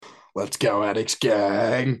Let's go, Addicts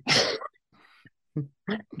gang.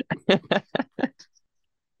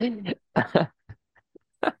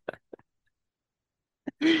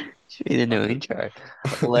 Should be the new Open, intro.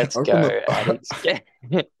 Let's open go, the addicts.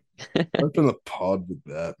 open the pod with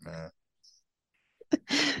that, man.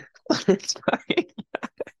 Let's fucking.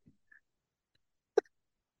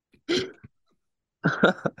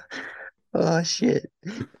 Oh shit!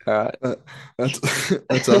 All right, That, that's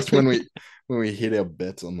that's us when we hit our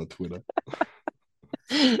bets on the Twitter.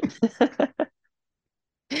 all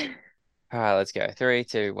right. Let's go. Three,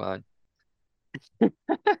 two, one.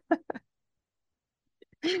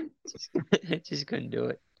 Just couldn't do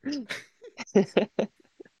it.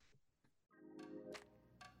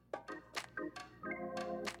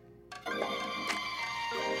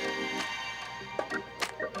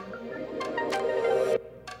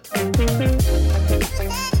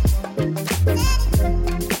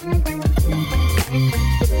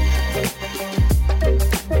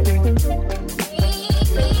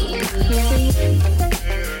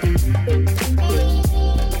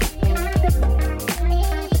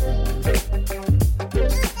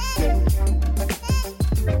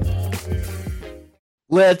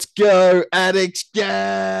 Let's go, Addicts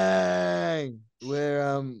gang.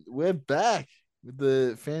 We're back with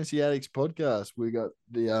the Fantasy Addicts podcast. We got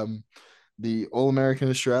the All American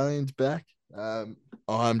Australians back.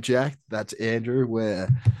 I'm Jack. That's Andrew. We're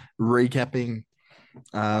recapping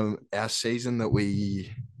our season that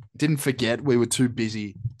we didn't forget. We were too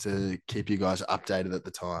busy to keep you guys updated at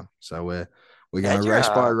the time. So we're going How'd to your race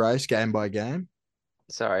by race, game by game.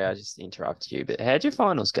 Sorry, I just interrupted you, but how'd your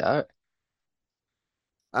finals go?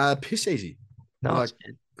 Piss easy. Like Nice,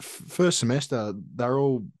 man. first semester, they're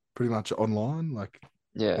all pretty much online. Like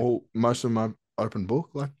Yeah. all most of my open book.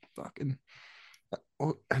 Like fucking,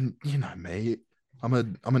 and you know me, I'm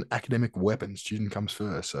an academic weapon. Student comes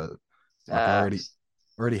first. So like I Uh,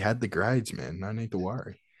 already had the grades, man. No need to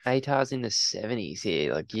worry. ATAR's in the 70s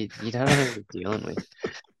here. Like you don't know what you're dealing with.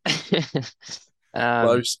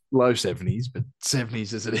 Low Um, low seventies, but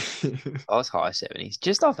seventies as it is. I was high 70s,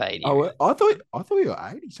 just off 80, Oh, really. I thought you were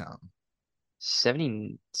 80 something.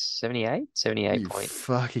 70, 78, You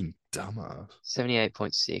fucking dumbass.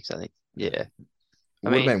 78.6, I think. Yeah. I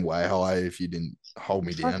Would have mean, been way higher if you didn't hold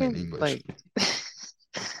me down in fucking English. like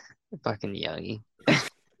fucking youngie.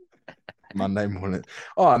 Monday morning.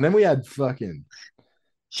 Oh, and then we had fucking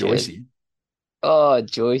Cheers. Joycey. Oh,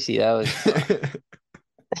 Joycey, that was fun. that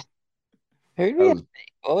Who did we have? was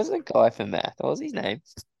What was the guy for math? What was his name?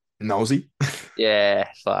 nosy. Yeah,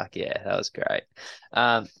 fuck yeah, that was great.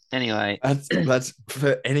 Anyway. That's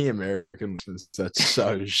for any American listeners. That's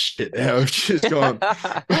so shit. How we've just gone.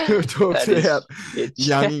 We've talked That about is shit.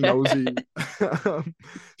 Youngie, Nosy,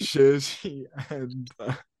 Jersey,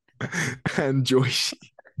 and Joyce.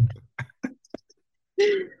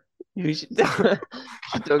 We should talk about.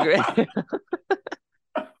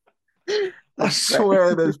 I That's great.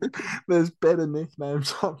 swear, there's better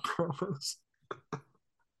nicknames. I promise.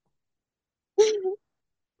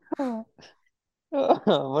 Oh,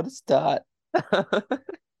 what a start.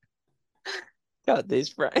 Got this,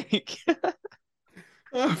 Frank.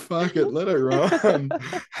 Oh fuck it, let it run.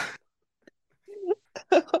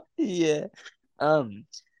 Yeah. Um.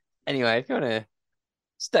 Anyway, if you want to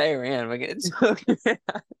stay around, we're gonna talk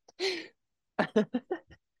about.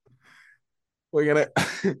 We're gonna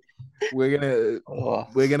we're gonna Oh,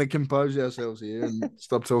 we're gonna compose ourselves here and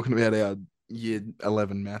stop talking about our year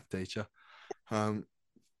 11 math teacher. Um,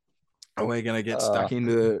 and we're gonna get uh, stuck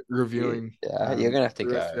into yeah, reviewing you're gonna have to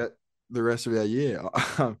the rest of go. the rest of our year.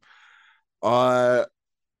 I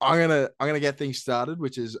I'm gonna get things started,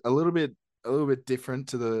 which is a little bit different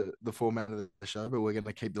to the format of the show, but we're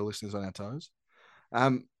gonna keep the listeners on our toes.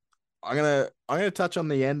 Um, I'm gonna touch on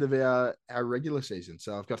the end of our regular season.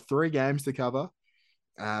 So I've got 3 games to cover.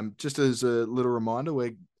 Just as a little reminder,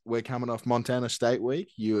 we're coming off Montana State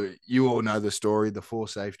week. You all know the story. The 4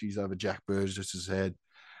 safeties over Jack Burgess's head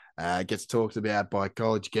gets talked about by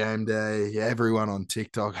College Game Day. Everyone on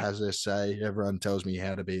TikTok has their say. Everyone tells me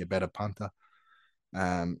how to be a better punter.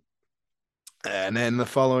 Um, and then the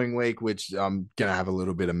following week, which I'm gonna have a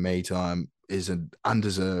little bit of me time, is an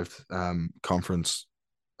undeserved conference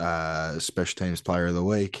special teams player of the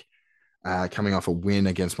week, coming off a win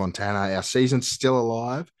against Montana. Our season's still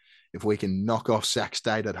alive if we can knock off Sac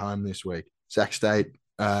State at home this week. Sac State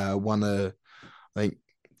won I think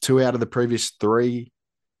 2 out of the previous 3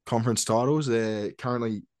 conference titles. They're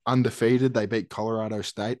currently undefeated. They beat Colorado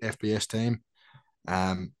State, FBS team.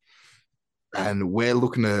 Um, and we're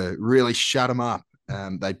looking to really shut them up.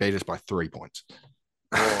 They beat us by 3 points.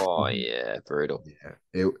 Oh yeah, brutal.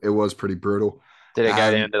 Yeah, it was pretty brutal. Did it go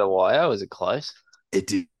Um, down to the wire? Was it close? it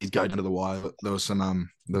did go down to the wire. There was some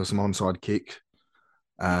onside kick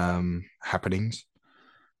happenings.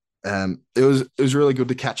 It was really good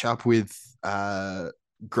to catch up with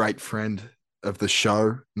great friend of the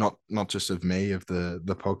show, not just of me, of the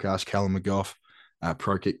podcast, Callum McGough,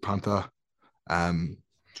 pro kick punter. Um,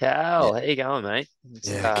 yeah, Cal, how you going, mate? It's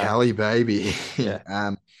yeah, Callie baby.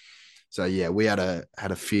 yeah. So yeah, we had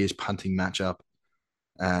a fierce punting matchup.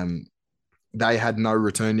 Um, they had no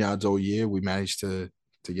return yards all year. We managed to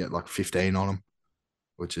get like 15 on them,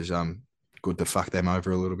 which is good to fuck them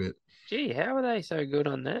over a little bit. Gee, how are they so good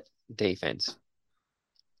on that defense?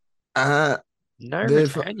 Uh, No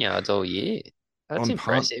they've return yards all year. That's on punt.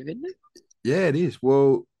 impressive, isn't it? Yeah, it is.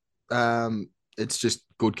 Well, it's just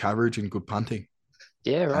good coverage and good punting.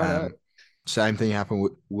 Yeah, right. Um, same thing happened.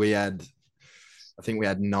 We had, I think we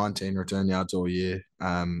had 19 return yards all year,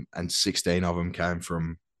 and 16 of them came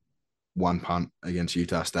from one punt against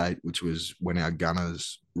Utah State, which was when our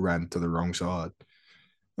gunners ran to the wrong side.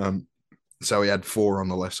 Um, so we had four on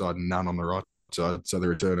the left side and none on the right side. So the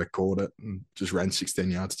returner caught it and just ran 16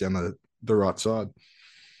 yards down the right side,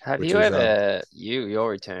 Have which you was ever, your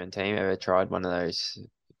return team ever tried one of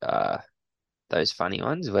uh, those funny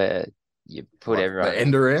ones where you put like the everyone?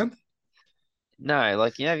 end around. No,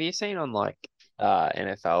 like have you seen on like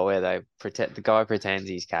NFL where they pretend the guy pretends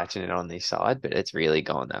he's catching it on this side, but it's really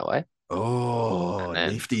gone that way, and Oh,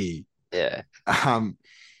 then nifty. yeah, Um,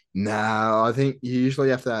 no, I think you usually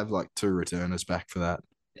have to have like two returners back for that.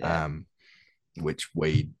 yeah, Um, which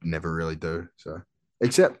we never really do. So,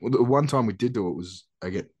 except the one time we did do it was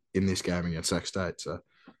again in this game against Sac State. So,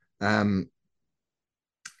 um,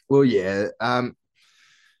 well, yeah,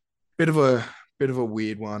 bit of a bit of a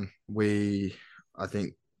weird one. I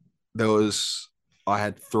think there was, I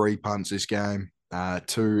had three punts this game,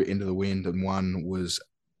 two into the wind, and one was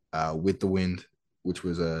with the wind, which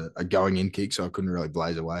was a going in kick, so I couldn't really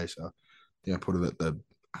blaze away. So, I think I put it at the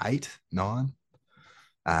 8, 9.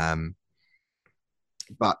 Um,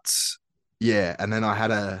 But yeah, and then I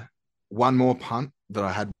had a one more punt that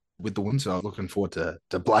I had with the wind, so I was looking forward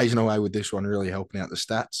to blazing away with this one, really helping out the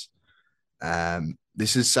stats.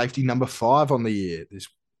 This is safety number 5 on the year. This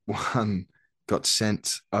one got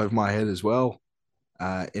sent over my head as well,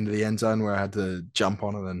 into the end zone where I had to jump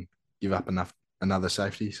on it and give up another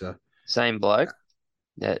safety. So same bloke.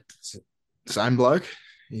 Yeah, same bloke.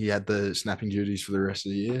 He had the snapping duties for the rest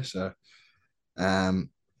of the year. So um,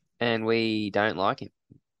 and we don't like him.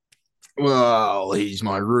 well, he's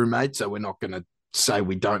my roommate, so we're not going to say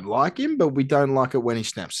we don't like him, but we don't like it when he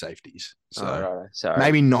snaps safeties. Oh, So right. Sorry.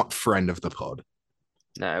 maybe not friend of the pod.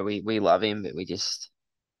 No, we love him, but we just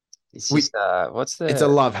it's We just what's It's a the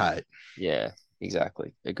love hate. yeah,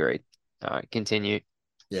 exactly. Agreed. All right, continue.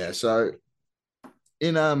 Yeah. So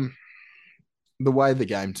in the way the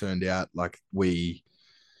game turned out, like we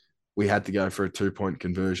had to go for a 2 point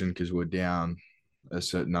conversion because we're down a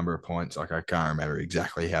certain number of points. Like I can't remember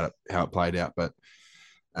exactly how it played out, but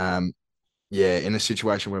um yeah, in a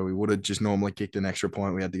situation where we would have just normally kicked an extra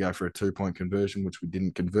point, we had to go for a 2 point conversion, which we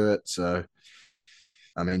didn't convert. So,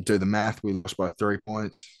 I mean, do the math. We lost by 3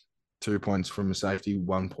 points, 2 points from a safety,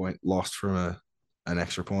 1 point lost from an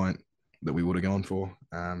extra point that we would have gone for.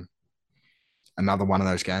 Another one of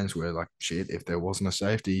those games where, like, shit, if there wasn't a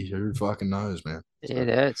safety, who fucking knows, man? It So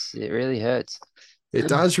hurts. It really hurts. it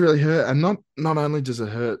does really hurt, and not only does it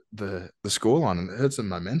hurt the scoreline, it hurts the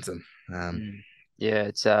momentum. Mm. Yeah,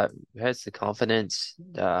 it's hurts the confidence,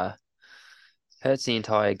 hurts the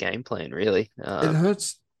entire game plan, really. It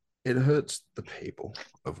hurts. It hurts the people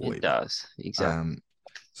of It Weber. does. Exactly. Um,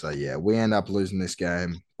 so yeah, we end up losing this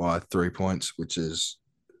game by 3 points, which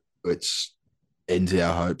ends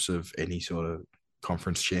our hopes of any sort of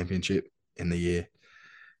conference championship in the year.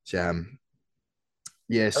 So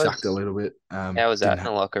yeah, How sucked a was, little bit. how was that Didn't in the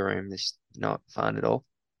have locker room? Just not fun at all.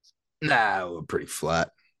 no, we're pretty flat.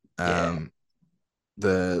 Yeah. Um,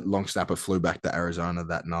 the long snapper flew back to Arizona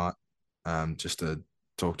that night, just to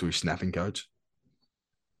talk to his snapping coach,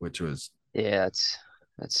 which was Yeah,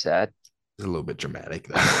 that's sad. a little bit dramatic.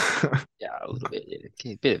 Though. Yeah, a little bit.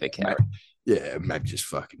 Yeah. A bit of a Mate, carrot. yeah, maybe just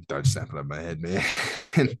fucking don't snap it on my head, man.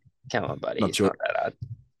 Come on, buddy. not It's sure, not that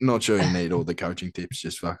not sure you hard. need all the coaching tips.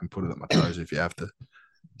 Just fucking put it at my toes if you have to.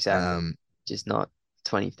 Exactly. Um, Just not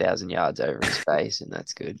 20,000 yards over his face, and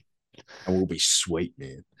that's good. and we'll be sweet,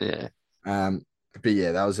 man. Yeah. Um, but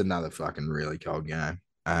yeah, that was another fucking really cold game.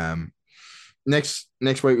 Next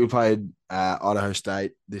week we played Idaho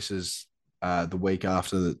State. This is the week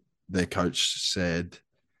after their coach said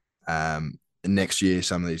next year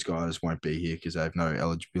some of these guys won't be here because they have no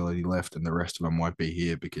eligibility left, and the rest of them won't be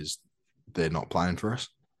here because they're not playing for us.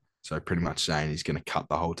 So pretty much saying he's going to cut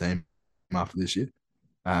the whole team after this year.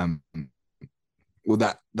 Um,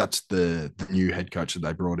 well, that's the new head coach that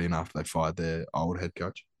they brought in after they fired their old head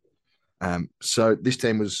coach. So this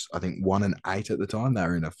team was, I think, 1-8 at the time. They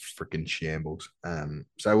were in a freaking shambles.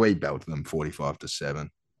 So we belted them 45-7.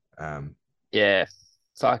 Um, Yeah.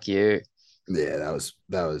 Fuck you. yeah,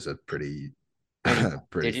 that was a pretty Any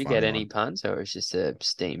pretty did you get funny any one. punts or was just a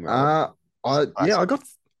steamroll? Uh I yeah, Classic.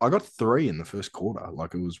 I got three in the first quarter.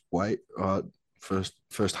 Like it was way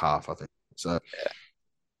first half, I think. So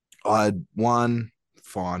I had one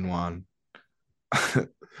fine one. I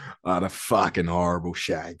had a fucking horrible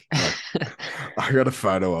shag. Like I got a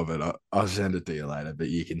photo of it. I'll send it to you later, but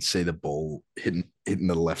you can see the ball hitting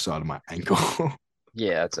the left side of my ankle.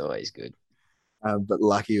 Yeah, that's always good. But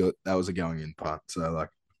lucky that was a going in punt. So like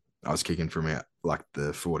I was kicking from out like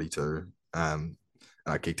the 42. And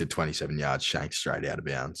I kicked it 27 yards, shanked straight out of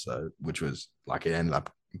bounds. So which was like it ended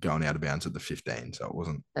up going out of bounds at the 15. So it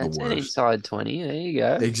wasn't the That's an worst. inside 20. There you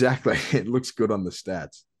go. Exactly. It looks good on the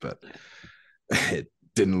stats, but it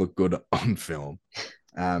didn't look good on film.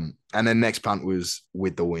 And then next punt was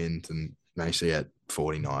with the wind and managed to get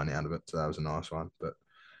 49 out of it. So that was a nice one. But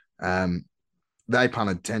um, they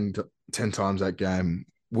punted 10 times that game.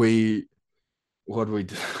 What did we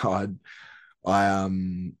do? I I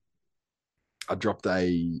dropped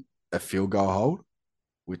a field goal hold,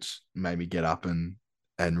 which made me get up and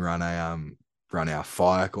run our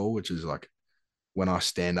fire call, which is like when I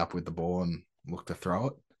stand up with the ball and look to throw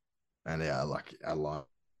it, and like our line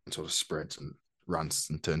sort of spreads and runs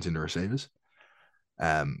and turns into receivers.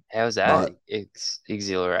 How's that? But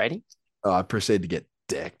Exhilarating? I proceeded to get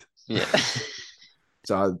decked. Yeah.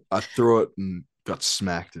 So I threw it and got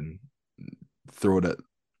smacked and threw it at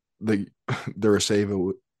the the receiver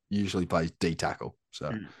usually plays D tackle.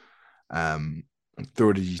 So Mm. um threw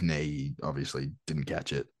it at his knee. He obviously didn't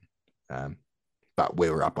catch it. Um but we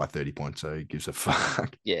were up by 30 points, so he gives a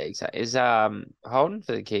fuck. Yeah, exactly. Is holding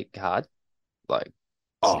for the kick hard? Like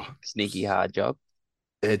Oh, sneaky hard job?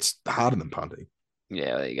 it's harder than punting.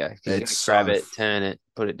 Yeah, there you go. 'Cause you It's gotta grab so it, turn it,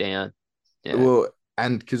 put it down. Yeah. well,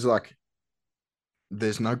 and because like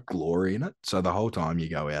there's no glory in it. So the whole time you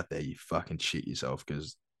go out there, you fucking shit yourself.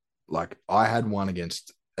 Because like I had one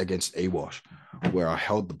against Ewash where I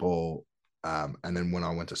held the ball, and then when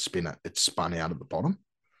I went to spin it, it spun out at the bottom.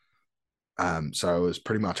 So it was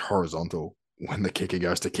pretty much horizontal when the kicker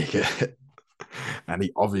goes to kick it, and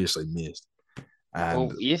he obviously missed. And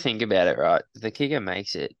Well, you think about it, right? If the kicker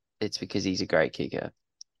makes it, it's because he's a great kicker.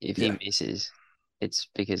 If he yeah, misses, it's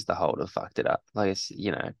because the holder fucked it up. Like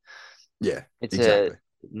yeah, it's a exactly.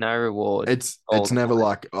 no reward all It's the never way.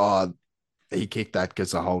 like he kicked that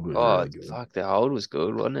because the hold was Oh, really good. fuck, the hold was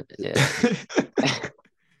good, wasn't it? Yeah.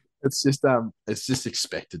 It's just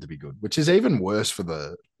expected to be good, which is even worse for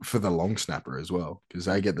the long snapper as well because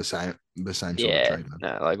they get the same sort of Yeah, treatment.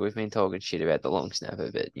 no, like we've been talking shit about the long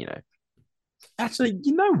snapper, but Actually,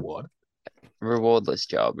 you know what? rewardless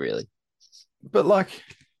job, really. But like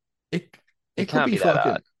it It it could can't be be that hard.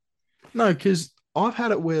 fucking no, because I've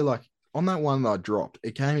had it where like on that one that I dropped,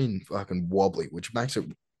 it came in fucking wobbly, which makes it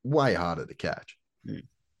way harder to catch. Mm.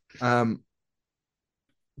 Um,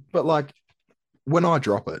 but like when I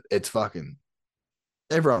drop it, it's fucking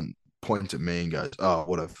everyone points at me and goes, "Oh,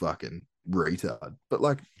 what a fucking retard!" But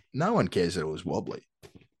like no one cares that it was wobbly.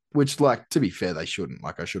 Which, like, to be fair, they shouldn't.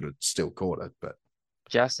 Like, I should have still caught it, but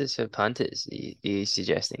Justice for punters, you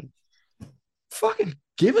suggesting? fucking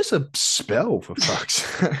give us a spell for fuck's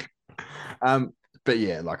sake. um, but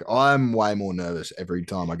yeah, like I'm way more nervous every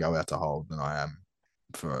time I go out to hold than I am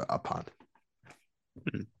for a punt.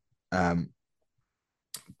 Mm. Um,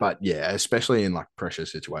 but yeah, especially in like pressure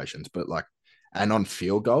situations. But like, and on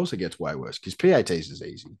field goals, it gets way worse because PATs is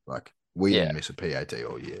easy. Like, we Yeah, didn't miss a PAT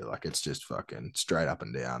all year. Like, it's just fucking straight up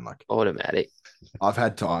and down. Like, automatic. I've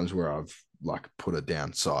had times where I've like put it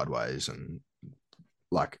down sideways and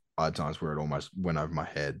like I had times where it almost went over my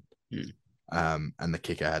head. Mm. And the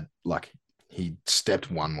kicker had like he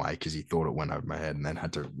stepped one way because he thought it went over my head and then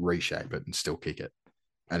had to reshape it and still kick it.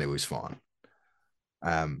 And it was fine.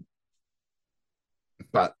 Um,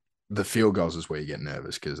 but the field goals is where you get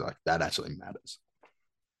nervous because like that actually matters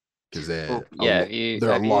because Well, yeah.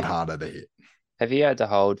 they're a lot harder to hit. Have you had to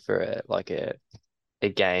hold for a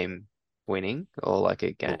game winning or like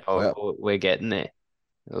a game? Oh, Oh, well, we're getting there.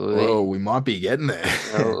 oh, We we might be getting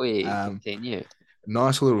there. we continue.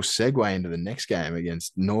 Nice little segue into the next game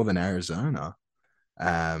against Northern Arizona.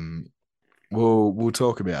 Um, we'll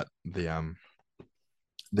talk about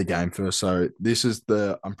the game first. So this is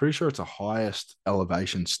I'm pretty sure it's the highest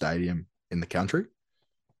elevation stadium in the country,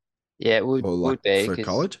 Yeah, it or like would be for because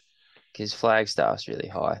college. because Flagstaff's really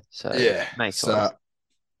high, so it Yeah. makes a lot of So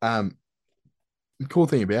um the cool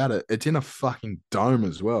thing about it, it's in a fucking dome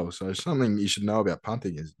as well. So something you should know about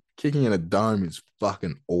punting is kicking in a dome is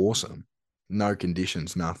fucking awesome. No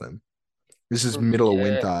conditions, nothing. This is sense. middle of Yeah.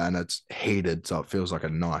 winter and it's heated, so it feels like a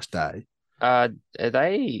nice day. Are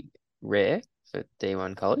they rare for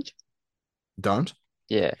D1 college? Don't?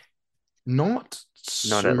 Yeah, Not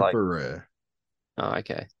not at like. super rare. Oh,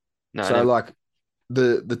 okay. No, I So never. like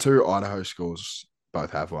the two Idaho schools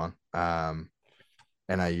both have one.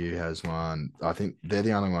 NAU has one. I think they're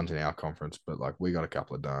the only ones in our conference, but like we got a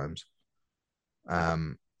couple of domes.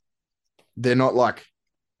 Um, they're not like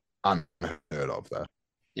unheard of though.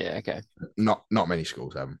 Yeah, okay. Not many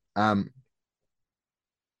schools have them.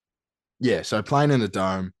 Yeah. So playing in a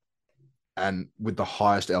dome and with the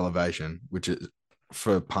highest elevation, which is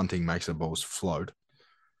for punting makes the balls float.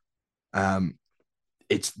 Um,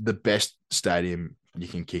 it's the best stadium you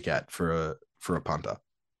can kick at for a punter.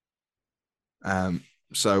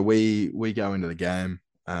 So we go into the game.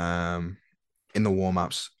 In the warm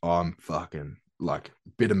ups, I'm fucking like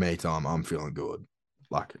bit of me time. I'm feeling good.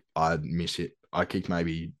 Like I miss it. I kicked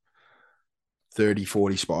maybe 30,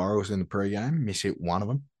 40 spirals in the pregame, miss hit one of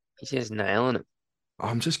them. He's just nailing it.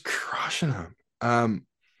 I'm just crushing them.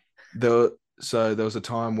 So there was a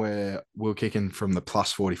time where we were kicking from the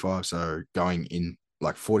plus 45, so going in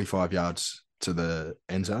like 45 yards to the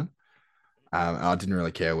end zone. I didn't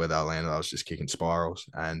really care where they landed. I was just kicking spirals,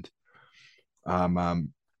 and um,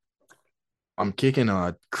 um, I'm kicking, and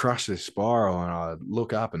I crush this spiral, and I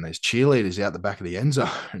look up, and there's cheerleaders out the back of the end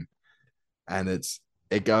zone, and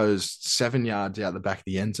it goes 7 yards out the back of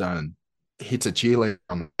the end zone, hits a cheerleader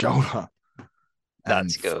on the shoulder,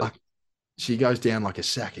 That's and good. fuck, she goes down like a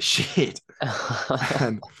sack of shit,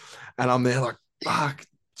 and I'm there like, fuck,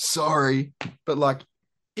 sorry, but like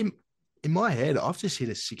in in my head, I've just hit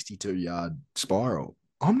a 62-yard spiral.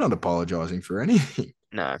 I'm not apologizing for anything.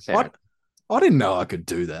 No, fair I enough. I didn't know I could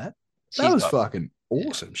do that. That She's was got fucking yeah,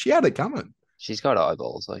 awesome. She had it coming. she's got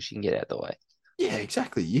eyeballs, like she can get out the way. Yeah,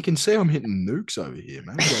 exactly. You can see I'm hitting nukes over here.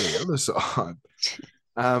 Maybe go the other side.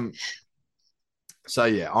 Um, so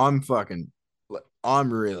yeah,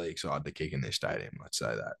 I'm really excited to kick in this stadium. Let's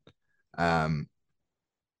say that.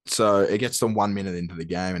 So it gets to 1 minute into the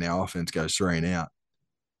game, and our offense goes 3 and out.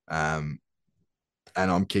 Um,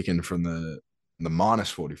 and I'm kicking from the minus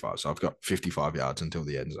 45, so I've got 55 yards until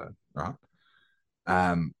the end zone, right?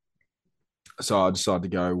 Um, so I decided to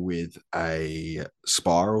go with a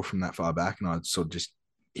spiral from that far back, and I sort of just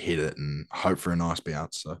hit it and hope for a nice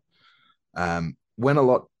bounce. So went a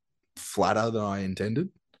lot flatter than I intended,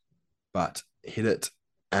 but hit it,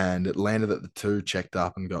 and it landed at the 2, checked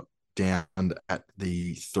up, and got down at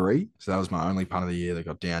the 3. So that was my only punt of the year that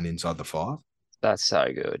got down inside the 5, That's so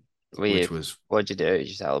good. which We was, What'd you do? Did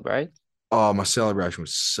you celebrate? oh, my celebration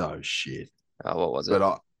was so shit. Oh, what was But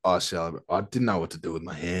it? I celebrate. I didn't know what to do with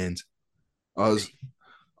my hands. I was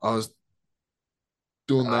I was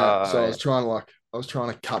doing that, so Uh, I was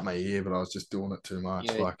trying to cut my ear, but I was just doing it too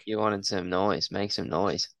much. Like, you wanted some noise. Make some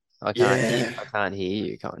noise. I can't hear. yeah, I can't hear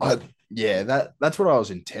you, kind of. I yeah, that's what I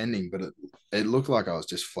was intending, but it looked like I was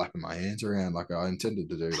just flapping my hands around. Like I intended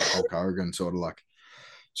to do the Hulk Hogan sort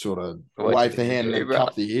of What you wave the gonna hand and do, then bro?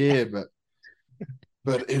 cup the ear, but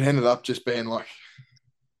it ended up just being like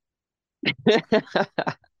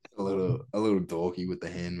a little dorky with the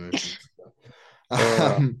hand movements.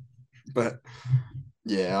 Oh, Um, but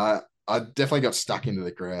yeah, I definitely got stuck into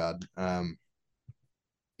the crowd.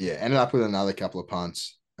 Yeah, ended up with another couple of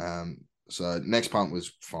punts. So next punt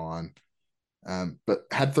was fine. But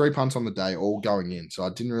had 3 punts on the day, all going in. So I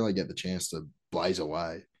didn't really get the chance to blaze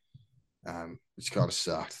away, which kind of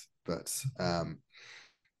sucked. But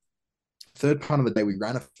third punt of the day, we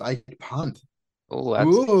ran a fake punt. oh,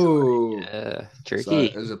 that's exciting. Whoa! Yeah, So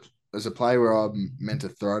tricky. as a play where I'm meant to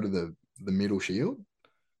throw to the middle shield.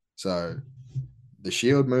 So the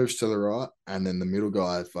shield moves to the right, and then the middle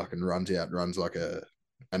guy fucking runs like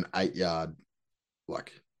an 8 yard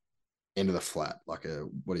like into the flat, like a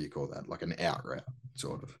what do you call that? Like an out route,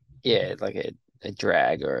 sort of. Yeah, like a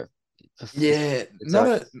drag or Yeah, it's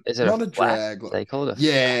like is it a not a flat? drag. Like, They call it a flat.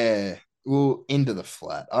 yeah, well, into the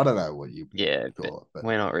flat. I don't know what you Yeah, but call it, but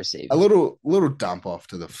we're not a receiving. little dump off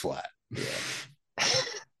to the flat. Yeah.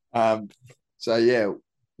 um, so yeah,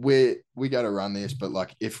 we go to run this, but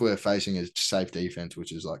like if we're facing a safe defense,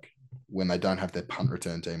 which is like when they don't have their punt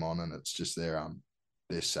return team on and it's just their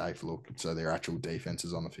safe look, so their actual defense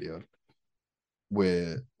is on the field.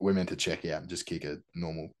 We're meant to check out and just kick a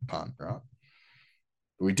normal punt, right?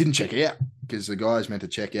 But we didn't check out because the guy's meant to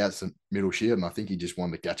check out some middle shield, and I think he just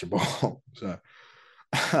wanted to catch a ball. So,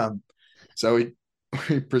 um, so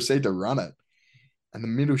we proceed to run it, and the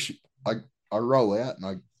middle, I roll out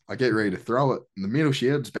and I get ready to throw it, and the middle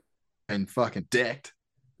shield's been fucking decked.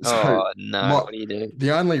 So Oh no, my what do you do?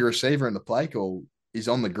 the only receiver in the play call is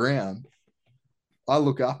on the ground. I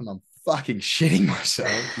look up and I'm fucking shitting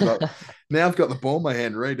myself because now I've got the ball in my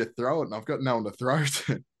hand ready to throw it, and I've got no one to throw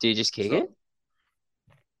to. Do you just kick it? So,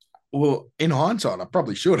 well, in hindsight, I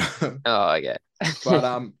probably should have, Oh, okay.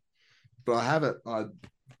 but but I have it.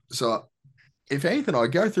 So if anything, I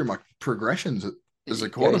go through my progressions as a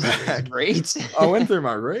It goes through quarterback. reads. I went through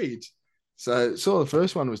my reads. So saw the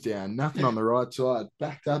first one was down, nothing on the right side,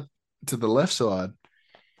 backed up to the left side.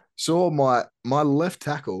 Saw my left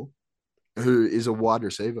tackle, who is a wide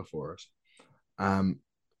receiver for us, um,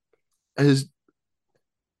 has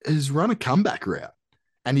run a comeback route,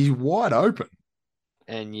 and he's wide open.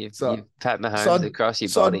 And So you've Pat so Mahomes I, across your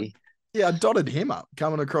so I, body. yeah, I dotted him up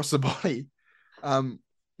coming across the body,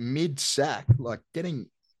 mid sack, like getting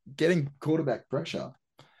quarterback pressure,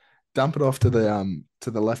 dump it off to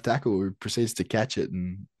the left tackle, who proceeds to catch it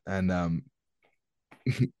and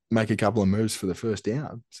make a couple of moves for the first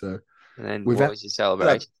down. So And then we've what had was your that.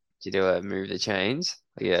 celebration? Did you do a move the chains?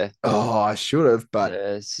 Yeah. Oh, I should have, but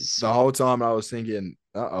Yes. the whole time I was thinking,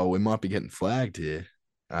 we might be getting flagged here.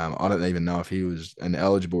 I don't even know if he was an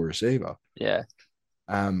eligible receiver. Yeah.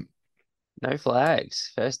 Um, No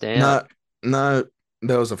flags. First down. no, no,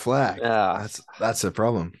 there was a flag. Ah, That's the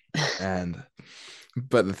problem. And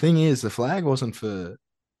but the thing is, the flag wasn't for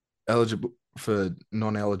eligible for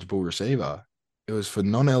non-eligible receiver. It was for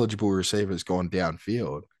non-eligible receivers going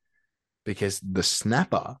downfield because the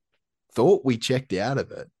snapper thought we checked out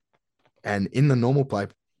of it, and in the normal play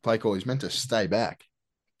call, he's meant to stay back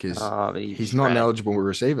because oh, but he he's just not an ran. eligible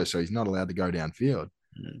receiver, so he's not allowed to go downfield.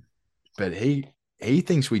 Mm. But he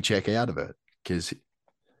thinks we check out of it because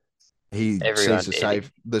he sees Everyone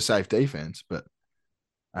did. the safe defense,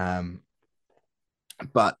 um,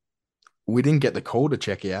 but we didn't get the call to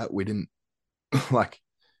check out. We didn't like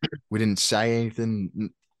we didn't say anything.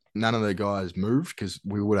 None of the guys moved because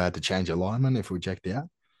we would have had to change alignment if we checked out.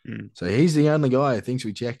 Mm. So he's the only guy who thinks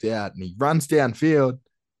we checked out, and he runs downfield,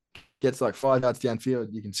 gets like 5 yards downfield.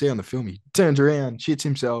 You can see on the film he turns around, shits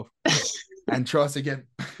himself, and tries to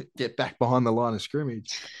get back behind the line of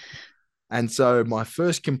scrimmage. And so my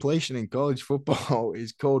first completion in college football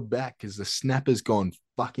is called back because the snapper's gone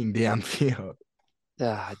fucking downfield.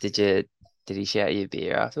 Ah, did he shout you a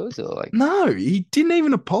beer afterwards or like No, he didn't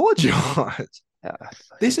even apologize.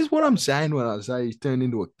 This fucking is what I'm saying when I say he's turned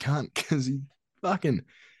into a cunt because fucking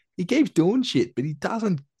he keeps doing shit, but he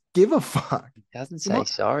doesn't give a fuck. doesn't He say might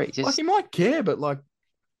sorry. he Just might care, but like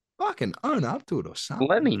fucking own up to it or let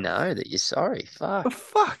something. me know that you're sorry. Fuck. For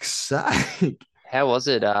fuck's sake. How was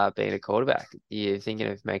it being a quarterback? You thinking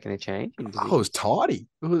of making a change in I was positions? tidy.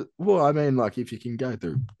 Well, I mean, like if you can go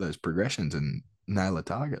through those progressions and nail a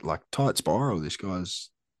target, like tight spiral, this guy's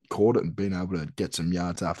caught it and been able to get some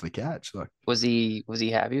yards after the catch. Like Was he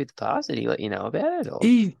happy with the pass? Did he let you know about it or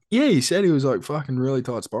he said he was like fucking really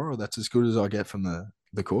tight spiral. That's as good as I get from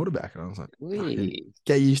the quarterback. And I was like, fucking we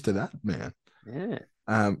get used to that, man. yeah.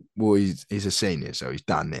 Well, he's a senior, so he's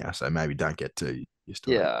done now. So maybe don't get too used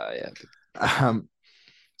to it. Yeah, yeah. Um,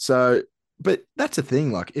 so, but that's the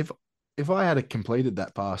thing. Like, if I had completed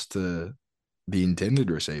that pass to the intended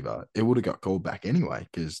receiver, it would have got called back anyway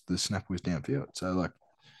because the snap was downfield. So, like,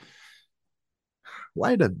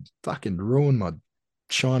 way to fucking ruin my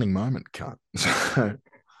shining moment, cunt. So,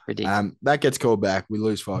 Ridiculous. that gets called back. We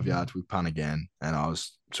lose 5 yards. We punt again, and I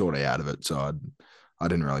was sort of out of it, so I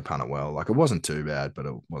didn't really punt it well. Like, it wasn't too bad, but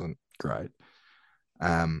it wasn't great.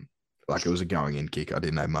 Like it was a going in kick. I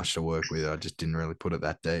didn't have much to work with. I just didn't really put it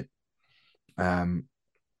that deep. Um,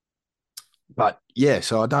 but yeah,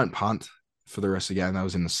 so I don't punt for the rest of the game. That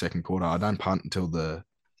was in the second quarter. I don't punt until the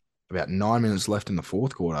about 9 minutes left in the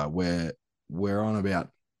fourth quarter, where we're on about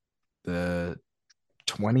the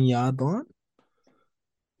 20-yard line.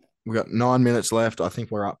 We got 9 minutes left. I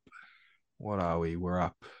think we're up. What are we? We're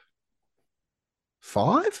up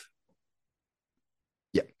 5.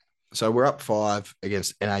 Yeah. So we're up 5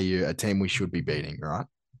 against NAU, a team we should be beating, right?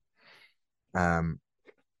 And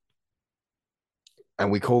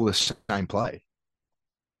we call the same play,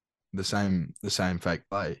 the same fake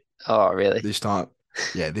play. Oh, really? This time,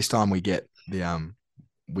 yeah, this time we get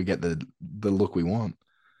the look we want.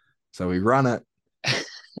 So we run it.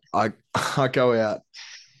 I I go out.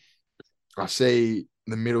 I see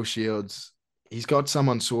the middle shields. He's got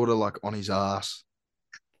someone sort of like on his ass.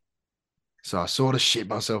 So I sort of shit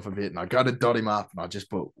myself a bit and I go to dot him up and I just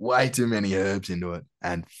put way too many herbs into it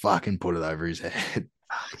and fucking put it over his head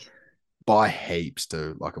by heaps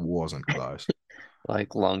too. Like it wasn't close.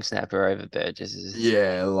 Like long snapper over Burgess's.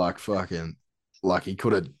 Yeah, like fucking, like he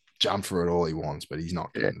could have jumped for it all he wants, but he's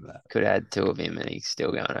not Could have, getting to that. could have had two of him and he's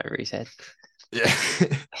still going over his head. Yeah.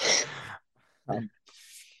 Um,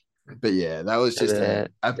 but yeah, that was So just a the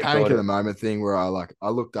panic of the quarter. moment thing where I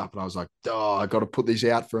looked up and I was like, oh, I got to put this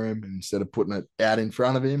out for him. And instead of putting it out in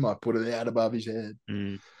front of him, I put it out above his head.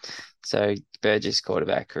 Mm. So Burgess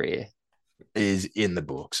quarterback career. Is in the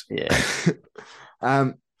books. Yeah.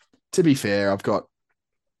 um, to be fair, I've got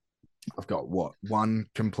what, one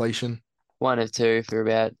completion. One of two for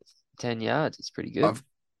about 10 yards. It's pretty good. I've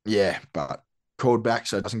Yeah, but called back,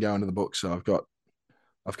 so it doesn't go into the book. So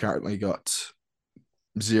I've currently got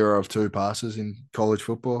 0 of 2 passes in college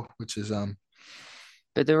football, which is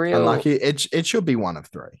But unlucky. It should be 1 of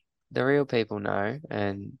 3. the real people know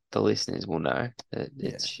and the listeners will know that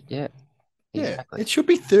Yeah. yeah, Yeah. exactly. It should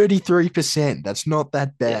be 33%. That's not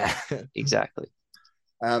that Yeah, bad. exactly.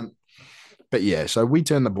 um, but yeah, so we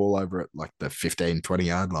turn the ball over at like the 15, 20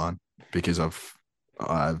 yard line because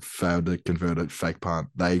I've failed to convert a fake punt.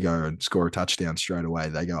 They go and score a touchdown straight away.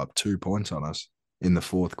 They go up 2 points on us in the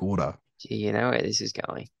fourth quarter. Gee, you know where this is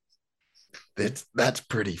going. That's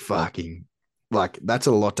pretty fucking, like, that's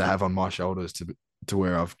a lot to have on my shoulders to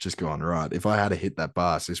where I've just gone, right. If I had to hit that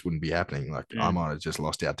pass, this wouldn't be happening. Like I Mm. might have just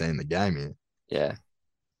lost our team the game here. Yeah.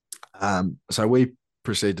 So we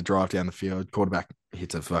proceed to drive down the field. Quarterback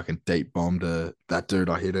hits a fucking deep bomb to that dude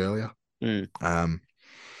I hit earlier. Mm. Um,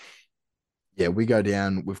 yeah, we go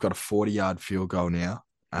down. We've got a 40-yard field goal now.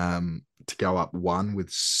 To go up one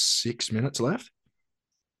with 6 minutes left.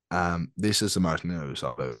 This is the most nervous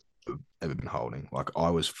I've ever been holding. Like I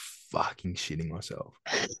was fucking shitting myself.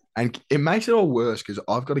 And it makes it all worse because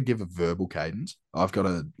I've got to give a verbal cadence. I've got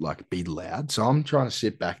to like be loud. So I'm trying to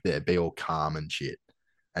sit back there, be all calm and shit,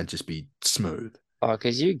 and just be smooth. Oh,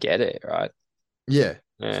 because you get it, right? Yeah.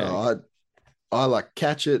 So Yeah. I like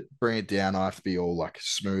catch it, bring it down. I have to be all like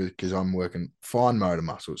smooth because I'm working fine motor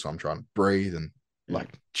muscles. So I'm trying to breathe and Mm.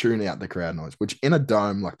 like tune out the crowd noise, which in a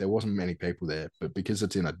dome, like there wasn't many people there, but because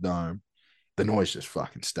it's in a dome, the noise just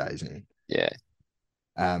fucking stays in. Yeah.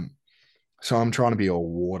 Um, so I'm trying to be all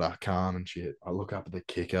water, calm and shit. I look up at the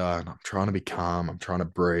kicker and I'm trying to be calm. I'm trying to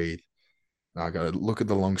breathe. And I got to look at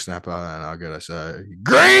the long snapper and I got to say,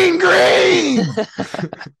 green, green.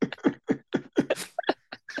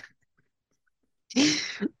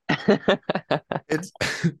 It's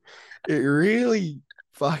it really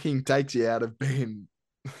fucking takes you out of being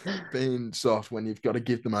soft when you've got to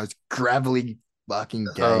give the most gravelly fucking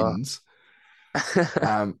Oh. cadence.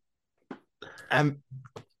 Um, and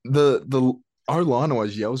the O line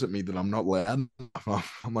always yells at me that I'm not loud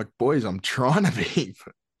enough. I'm like, boys, I'm trying to be,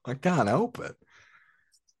 but I can't help it.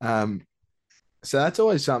 So that's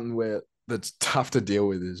always something where that's tough to deal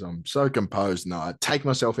with. Is I'm so composed and I take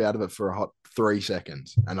myself out of it for a hot 3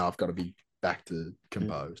 seconds, and I've got to be back to Mm.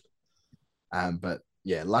 composed. But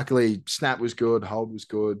yeah, luckily snap was good, hold was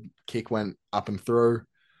good, kick went up and through.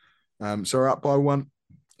 So we're up by 1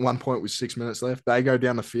 point with 6 minutes left. They go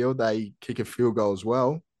down the field, they kick a field goal as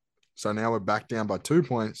well. So now we're back down by 2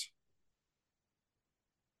 points.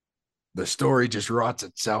 The story just writes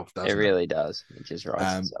itself, It doesn't it? really does. It just writes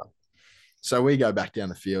Um, itself. so we go back down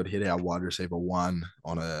the field, hit our wide receiver one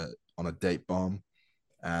on a deep bomb.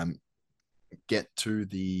 Um, get to I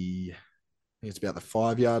think it's about the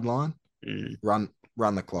 5 yard line. Mm.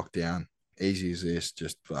 Run the clock down. Easy as this,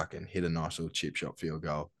 just fucking hit a nice little chip shot field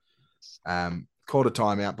goal. Called a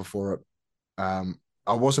timeout before it.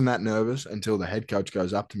 I wasn't that nervous until the head coach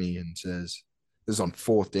goes up to me and says, "This is on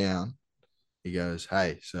 4th down." He goes,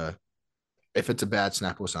 "Hey, so if it's a bad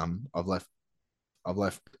snap or something, I've left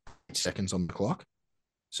 8 seconds on the clock,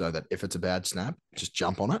 so that if it's a bad snap, just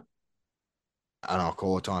jump on it, and I'll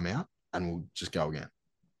call a timeout, and we'll just go again."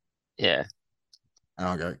 Yeah. And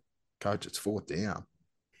I go, "Coach, it's 4th down."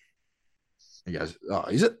 He goes, "Oh,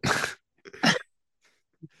 is it?"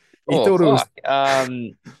 he Oh, thought it was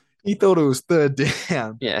fuck. he thought it was 3rd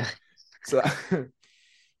down. Yeah. So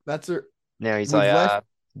that's it. Now he's We've like, left.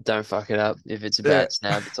 don't fuck it up. If it's a Yeah. bad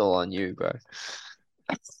snap, it's all on you, bro.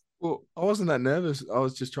 Well, I wasn't that nervous. I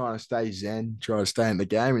was just trying to stay zen, try to stay in the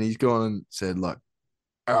game. And he's gone and said, like,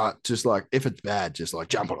 all right, just like if it's bad, just like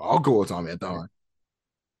jump on it. I'll call a timeout, don't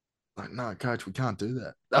I? Like, no, coach, we can't do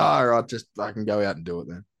that. Oh, all right, just I can go out and do it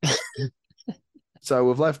then. So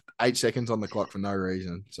we've left 8 seconds on the clock for no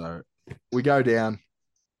reason. So we go down,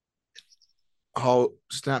 hold,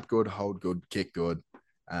 snap good, hold good, kick good.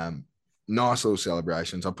 Nice little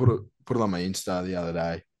celebrations. I put it on my Insta the other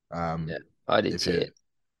day. Yeah, I did If see you, it.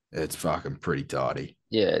 it's fucking pretty tidy.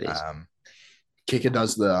 Yeah, it is. Kicker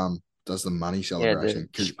does the money Yeah, the celebration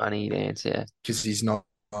money dance. Yeah. because he's not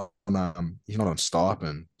he's not on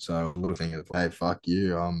stipend, so a little thing of hey, fuck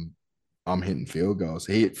you, I'm hitting field goals.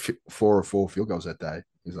 He hit 4 or 4 field goals that day.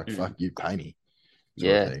 He's like, Mm. fuck you, pay me,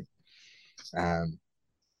 sort of Yeah. thing. Um,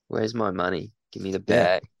 Where's my money? Give me the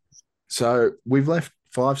yeah. bag. So we've left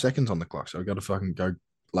 5 seconds on the clock, so we've got to fucking go.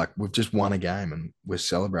 Like we've just won a game and we're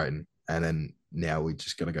celebrating, and then now we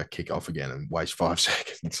just got to go kick off again and waste 5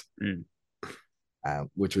 seconds, Mm.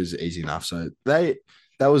 which was easy enough. So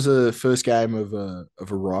that was the first game of a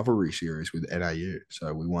rivalry series with NAU.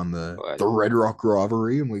 So we won Right. the Red Rock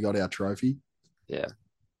rivalry and we got our trophy. Yeah.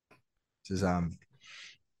 Just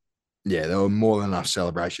yeah, there were more than enough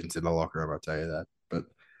celebrations in the locker room. I'll tell you that. But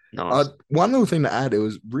Nice. one little thing to add, it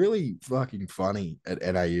was really fucking funny at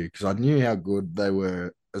NAU because I knew how good they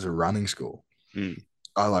were as a running school. Mm.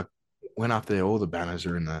 I like went up there, all the banners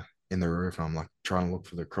are in the roof, and I'm like trying to look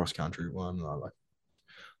for the cross country one. And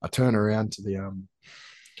I turn around to the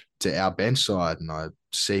to our bench side and I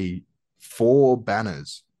see 4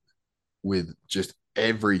 banners with just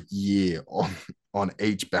every year on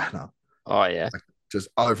each banner, Oh yeah. like just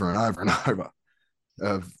over and over and over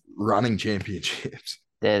of running championships.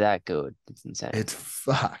 They're that good. It's insane. It's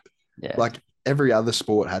fucked. Yeah. Like every other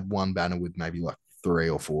sport had one banner with maybe like 3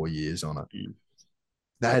 or 4 years on it. Mm.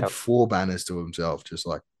 They had Yep. 4 banners to themselves, just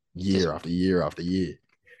like Just year after year after year.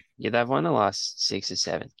 yeah, they've won the last 6 or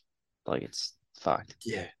 7. Like it's fucked.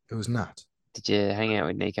 Yeah, it was nuts. Did you hang out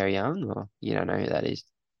with Nico Young or you don't know who that is?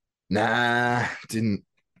 Nah, didn't.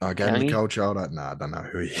 I gave him the Youngie? cold shoulder. Nah, I don't know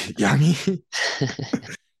who he is. Youngie.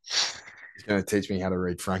 He's going to teach me how to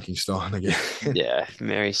read Frankenstein again. Yeah,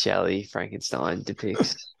 Mary Shelley, Frankenstein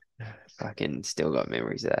depicts. Fucking still got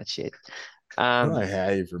memories of that shit. I don't Um, know how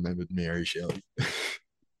you've remembered Mary Shelley.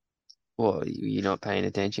 well, you're not paying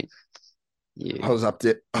attention. I You, was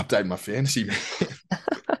updating my fantasy, man.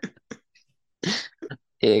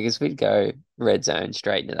 yeah, because we'd go red zone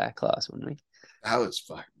straight into that class, wouldn't we? That was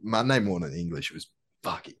fuck. Monday morning English was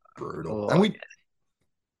fucking brutal. And Oh, we,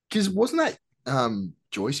 because wasn't that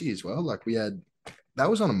Joycey as well? Like we had, that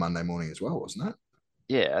was on a Monday morning as well, wasn't it?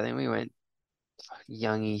 yeah, I think we went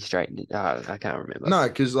Youngie straight into. Oh, I can't remember. No,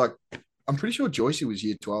 because like I'm pretty sure Joycey was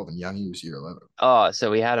year 12 and Youngie was year 11. Oh,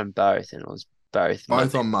 so we had them both, and it was both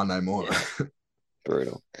Both Monday. on Monday morning. Yeah,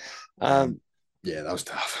 brutal. um, Um, yeah, that was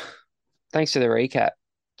tough. thanks for the recap,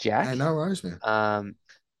 Hey, Jack. no worries, man. Um,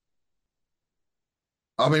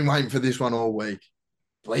 I've been waiting for this one all week.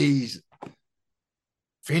 Please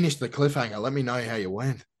finish the cliffhanger. Let me know how you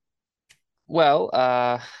went. well,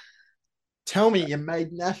 Tell me you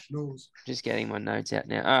made nationals. just getting my notes out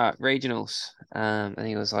now. Regionals. I think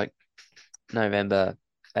it was like November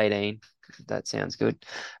 18. That sounds good.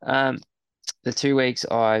 Um, the 2 weeks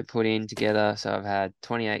I put in together, so I've had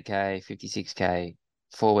 28K, 56K,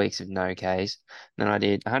 4 weeks of no Ks. Then I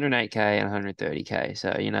did 108K and 130K.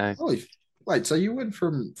 So, Holy, wait, so you went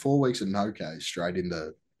from 4 weeks of no Ks straight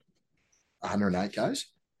into 108 Ks?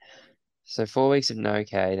 so 4 weeks of no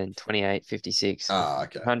K, then 28, 56, Ah,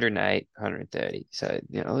 okay. 108, 130. So,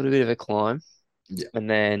 a little bit of a climb. Yeah. And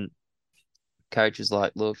then coach was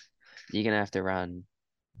like, look, you're going to have to run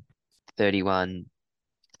 31:30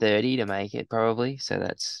 to make it probably. So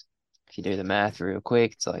that's, if you do the math real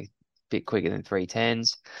quick, it's like a bit quicker than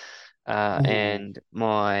 3:10s. Ooh. And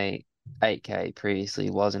my 8K previously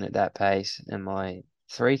wasn't at that pace, and my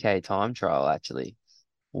 3K time trial actually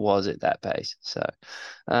was at that pace. So,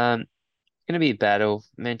 gonna be a battle.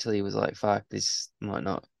 Mentally was like, fuck, this might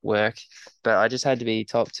not work. But I just had to be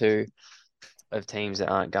top two of teams that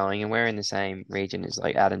aren't going, and we're in the same region as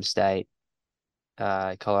like Adams State,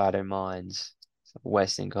 Colorado Mines,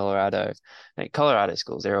 Western Colorado. Like, Colorado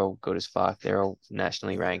schools, they're all good as fuck. They're all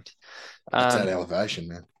nationally ranked. That's that Um, elevation,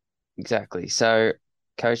 man. exactly. So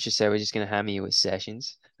coach just said we're just gonna hammer you with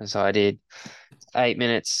sessions. And so I did 8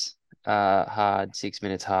 minutes hard, 6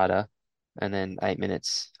 minutes harder, and then 8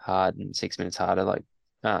 minutes hard and 6 minutes harder, like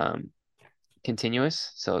um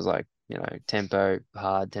continuous. So it was like, tempo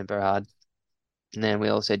hard. And then we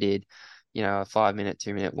also did, a 5 minute,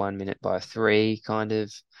 2 minute, 1 minute by three kind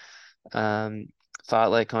of um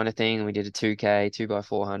fartlek kind of thing. And we did a 2K, 2 by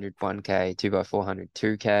 400, 1K, 2 by 400,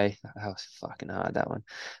 2K. That was fucking hard, that one.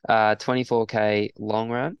 24K long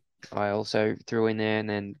run. I also threw in there, and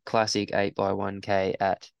then classic 8 by 1K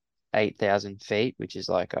at 8,000 feet, which is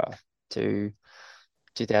like two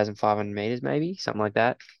 2,500 meters, maybe something like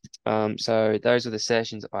that. So those are the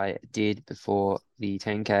sessions I did before the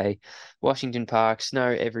 10K. Washington Park, snow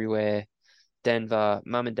everywhere. Denver,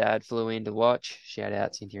 mum and dad flew in to watch. Shout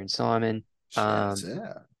out Cynthia and Simon. Shouts Um,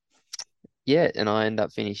 out. yeah, and I ended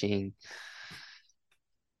up finishing.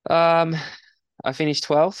 Um, I finished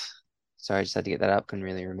 12th, Sorry, I just had to get that up. Couldn't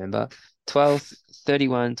really remember. 12th,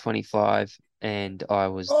 31, 25, and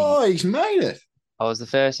Oh, he's made it. I was the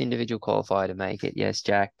first individual qualifier to make it. Yes,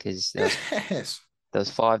 Jack, because Yes. there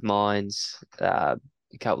was five mines, a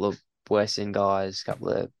couple of Western guys, a couple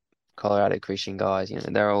of Colorado Christian guys. You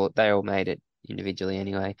know, they all made it individually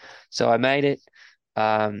anyway. So I made it.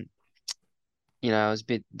 Um, it was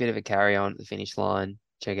a bit of a carry on at the finish line.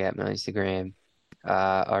 Check out my Instagram.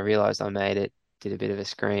 I realized I made it. Did a bit of a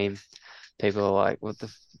scream. People are like, what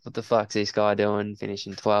the fuck's this guy doing?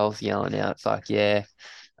 Finishing 12th, yelling out, fuck yeah.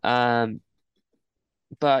 Um,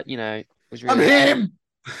 but was I'm really happy. him.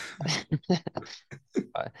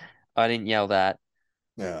 I, I didn't yell that.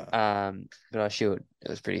 Yeah. But I should. It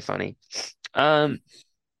was pretty funny. Um,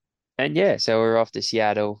 and yeah, so we were off to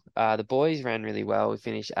Seattle. The boys ran really well. We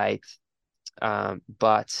finished eighth.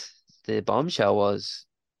 But the bombshell was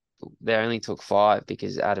they only took five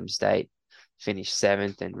because Adam State finished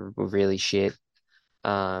seventh and were really shit.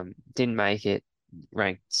 Didn't make it,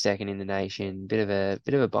 ranked second in the nation. Bit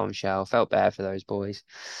of a bombshell. Felt bad for those boys.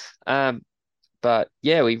 Um, but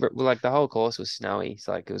yeah, like the whole course was snowy. It's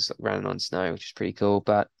like it was running on snow, which is pretty cool.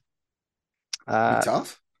 But Be uh,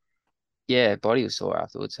 tough. yeah, body was sore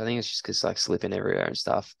afterwards. I think it's just because like slipping everywhere and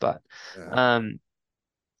stuff. But Yeah. um,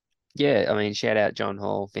 yeah, I mean, shout out John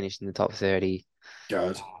Hall, finished in the top 30.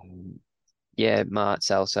 Goes. Yeah, Mart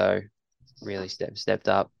Salso really stepped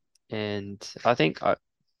up, and I think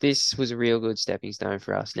this was a real good stepping stone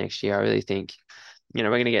for us next year. I really think, we're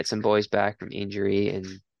going to get some boys back from injury and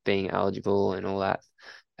being eligible and all that,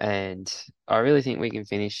 and I really think we can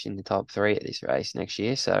finish in the top three at this race next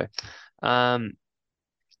year. So, um,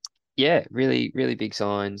 yeah, really, really big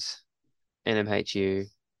signs. NMHU,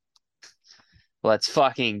 let's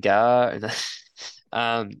fucking go.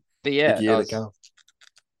 But Big yeah, year to come.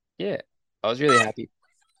 yeah, I was really happy.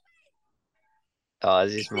 Oh,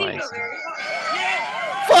 is this my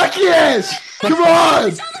Fuck yes! Come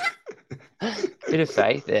on! bit of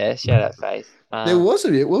faith there? Shout out Faith. There was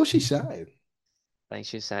a bit. What was she saying? I think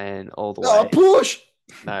she's saying all the Oh, way. push!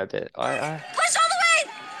 No, but I Push all the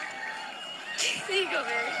way. There you go, Mary.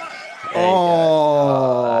 there you go.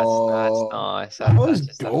 Oh, that's Oh, nice. that That was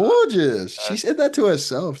touches the heart. gorgeous. She That's, said that to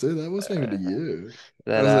herself too. That wasn't even to uh, you. That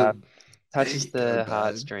that was a there touches you go, the babe.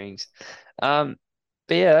 heartstrings.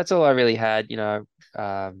 But yeah, that's all I really had.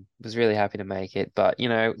 Was really happy to make it, but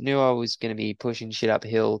knew I was going to be pushing shit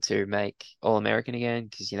uphill to make All American again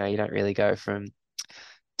because you don't really go from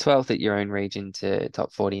 12th at your own region to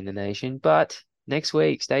top 40 in the nation. But next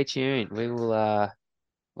week, stay tuned. We'll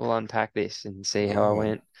unpack this and see how I Oh,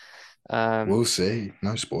 went. Um, we'll see.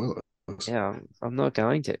 No spoilers. yeah, I'm not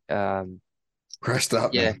going to. Pressed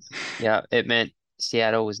up, Yeah, man. yeah, it meant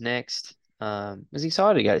Seattle was next. Was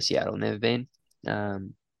excited to go to Seattle, never been.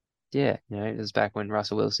 Um, yeah, it was back when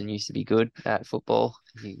Russell Wilson used to be good at football.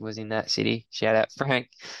 He was in that city. Shout out Frank.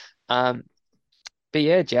 Um, but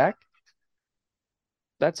yeah, Jack,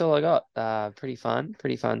 that's all I got. Pretty fun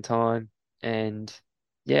time. And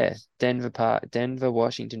yeah,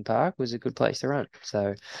 Washington Park was a good place to run.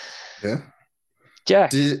 So, Yeah.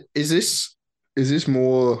 Jack, Is this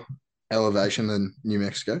more elevation than New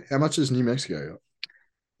Mexico? How much is New Mexico got?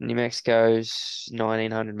 New Mexico's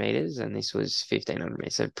 1900 meters, and this was 1500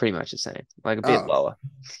 meters. So pretty much the same, like a bit Oh, lower.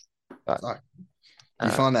 But fuck. Do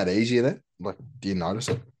you uh, find that easier then? Like, do you notice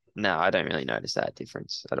it? no, I don't really notice that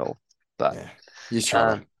difference at all. But Yeah. You just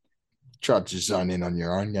um, try to just zone in on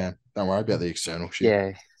your own game. Don't worry about the external shit.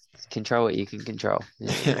 yeah, control what you can control.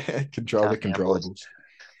 Control the Calm down, boys.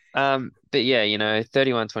 controllables. But yeah,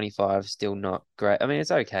 31.25 still not great. I mean,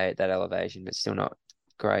 it's okay at that elevation, but still not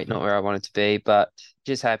great. Not where I want it to be, but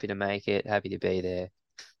just happy to make it, happy to be there.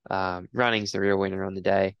 Running's the real winner on the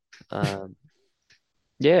day. Um,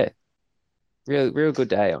 yeah, real good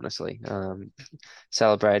day, honestly.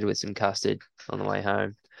 Celebrated with some custard on the way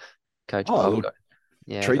home. Coach Oh, Bob look,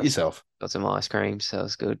 yeah, treat yourself. got some ice cream, so it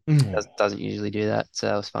was good. Mm. Doesn't usually do that, so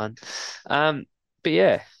that was fun. Um, but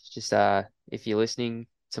yeah, just if you're listening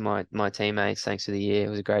to my teammates, thanks for the year. It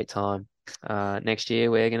was a great time. Next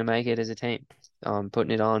year we're gonna make it as a team. I'm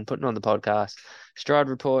putting on the podcast. Stride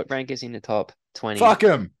report, rank us in the top 20, Fuck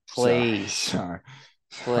him. Sorry. please, Sorry.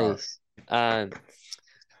 Sorry. please.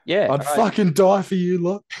 Yeah, I'd all right. fucking die for you,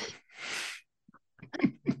 look.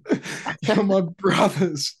 You're my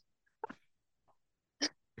brothers.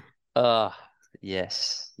 Uh you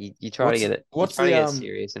try to What's get it. You what's try to the get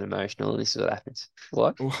serious and emotional, and this is what happens.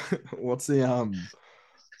 What? what's the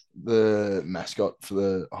mascot for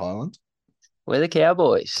the Highlands? We're the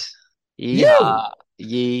Cowboys. You. Yeehaw.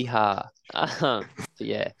 Yeehaw. But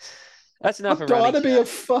yeah, that's enough I'd of die running to be a chat.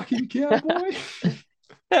 fucking cowboy.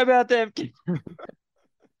 How about them?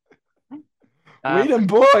 Uh, We them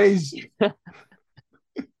boys.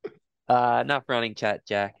 enough running chat,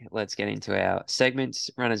 Jack. Let's get into our segments.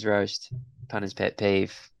 Runner's roast, punter's pet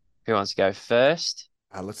peeve. Who wants to go first?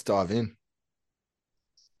 Let's dive in.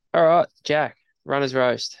 All right, Jack. Runner's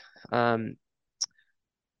roast. Um,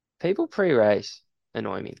 People pre-race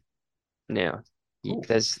annoy me. Now, Ooh.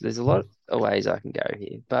 there's a lot of ways I can go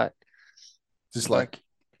here, but Just like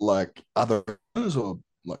like other runners or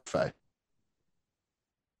like Faith.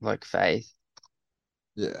 like Faith.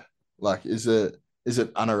 Yeah. Like is it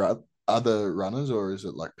other runners or is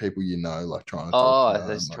it like people you know like trying to talk to Oh, you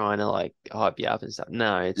that's and like trying to like hype you up and stuff.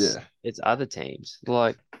 No, yeah it's other teams.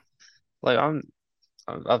 Like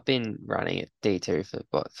I've been running at D2 for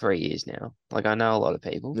what 3 years now. Like I know a lot of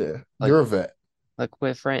people. yeah Like you're a vet.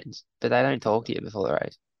 we're friends, but they don't talk to you before the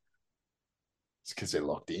race. It's because they're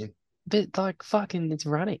locked in. But like fucking, it's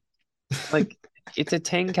running. Like it's a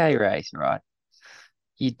 10K race, right?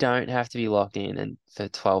 You don't have to be locked in and for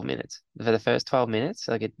 12 minutes. For the first 12 minutes,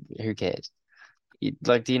 who cares? Do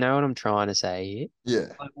you know what I'm trying to say here?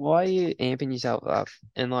 Yeah. Like, why are you amping yourself up?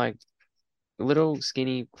 And like little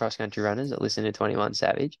skinny cross country runners that listen to 21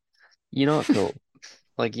 Savage, you're not cool.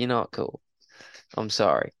 Like you're not cool. I'm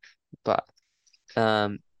sorry, but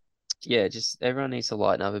um, yeah, just everyone needs to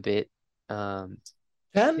lighten up a bit. Um,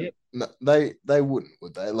 Can yeah. no, they wouldn't,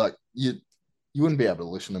 would they? Like you wouldn't be able to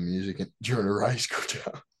listen to music during a race, could you?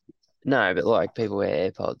 No, but like people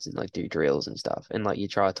wear AirPods and like do drills and stuff, and like you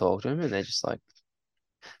try to talk to them, and they're just like,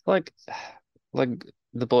 like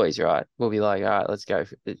the boys, right? We'll be like, all right, let's go.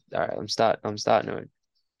 All right, I'm starting to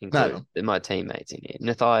include No, my teammates in here.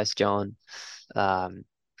 Matthias, John,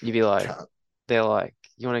 you'd be like, can't. they're like,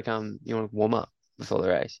 you want to come, you want to warm up before the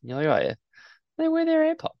race? And you're like, oh yeah. They wear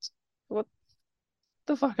their AirPods. What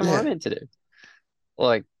the fuck am I Yeah. meant to do?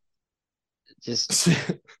 Like, just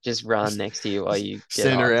just run next to you while you get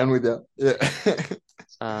Stand hyped around up. with you. Yeah.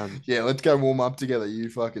 Um, Yeah, let's go warm up together. You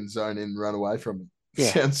fucking zone in and run away from me.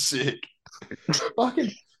 yeah, Sounds sick.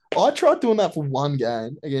 Fucking I tried doing that for one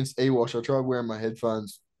game against Ewash. I tried wearing my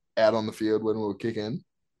headphones out on the field when we were kicking.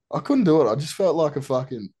 I couldn't do it. I just felt like a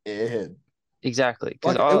fucking airhead. exactly.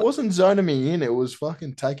 Because Like it I wasn't zoning me in, it was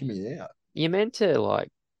fucking taking me out. you're meant to like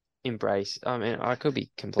embrace. I mean, I could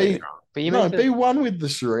be completely Be wrong, but you're no, meant to be one with the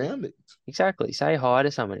surroundings. exactly say hi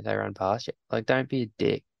to someone if they run past you. Like, don't be a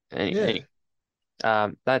dick. Yeah.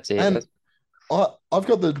 That's it. And I've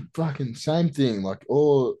got the fucking same thing. Like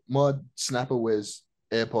all my snapper wears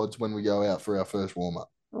AirPods when we go out for our first warm up.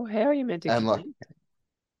 Well, how are you meant to And like, communicate?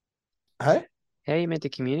 hey, How are you meant to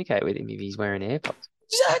communicate with him if he's wearing AirPods?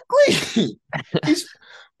 exactly. He's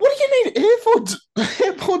what do you need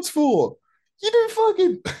AirPods for? You do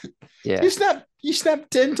fucking Yeah. you snap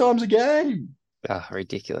 10 times a game. Ah,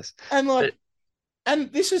 ridiculous. And But like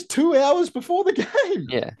and this is 2 hours before the game.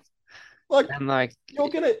 yeah, Like and like, you're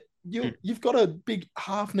gonna mm, you've got a big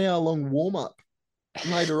half an hour long warm up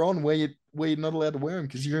later on where you're not allowed to wear them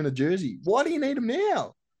because you're in a jersey. Why do you need them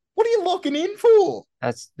now? What are you locking in for?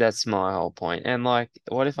 that's my whole point. And like,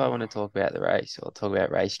 what if I want to talk about the race or talk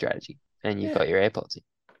about race strategy, and you've Yeah, got your AirPods in?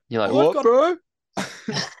 You're like, I've what, got bro?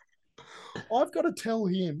 I've got to tell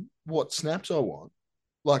him what snaps I want.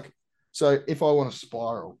 Like, so if I want to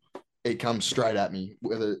spiral, it comes straight at me.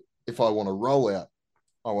 Whether if I want to roll out,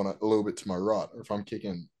 I want a little bit to my right, or if I'm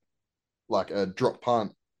kicking like a drop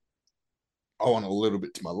punt, I want a little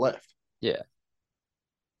bit to my left. Yeah,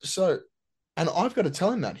 So, and I've got to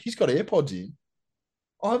tell him that he's got AirPods in.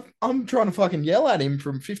 I'm trying to fucking yell at him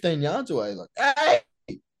from 15 yards away, like, hey,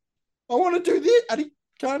 I want to do this, and he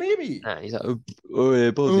can't hear me. no, he's like, oh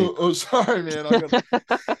AirPods in. Oh, sorry, man. I got.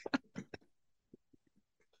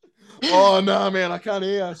 Oh no, man, I can't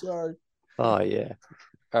hear. Sorry. Oh yeah.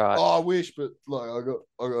 All right. Oh, I wish, but like I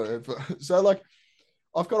got headphones. So like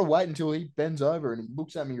I've got to wait until he bends over and he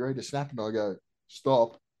looks at me ready to snap, and I go,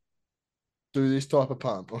 stop, do this type of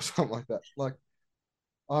pump or something like that. Like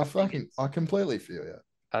I completely feel you.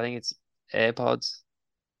 I think it's AirPods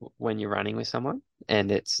when you're running with someone, and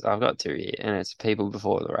it's I've got two here, and it's people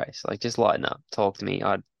before the race. Like, just lighten up, talk to me.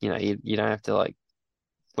 You don't have to like.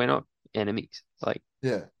 We're not enemies. Like,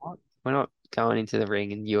 Yeah. we're not going into the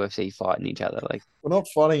ring and UFC fighting each other. Like, We're not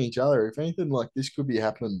fighting each other. If anything, like this could be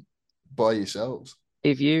happening by yourselves.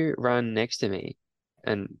 if you run next to me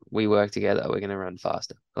and we work together, we're gonna run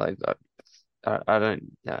faster. Like, I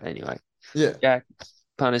don't know. Anyway, Yeah. Jack,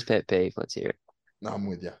 punter's pet peeve. Let's hear it. No, I'm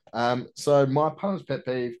with you. So my punter's pet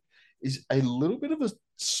peeve is a little bit of a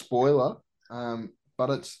spoiler, but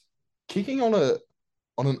it's kicking on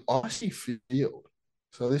an icy field.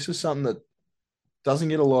 So this is something that doesn't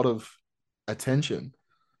get a lot of attention.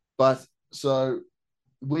 But so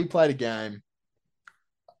we played a game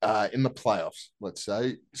in the playoffs, let's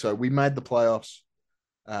say. So we made the playoffs.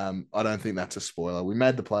 I don't think that's a spoiler. We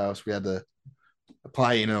made the playoffs. We had to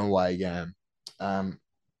play in an away game. And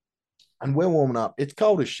we're warming up. It's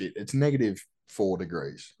cold as shit. It's -4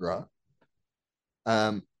 degrees, right?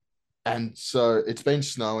 Um, and so it's been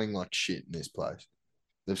snowing like shit in this place.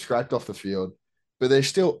 They've scraped off the field, but there's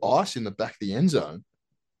still ice in the back of the end zone.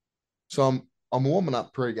 So I'm warming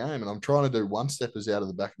up pre-game and I'm trying to do one steppers out of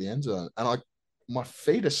the back of the end zone, and my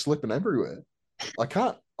feet are slipping everywhere. I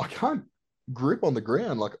can't grip on the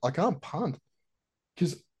ground. Like I can't punt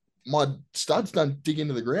because my studs don't dig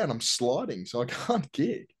into the ground. I'm sliding, so I can't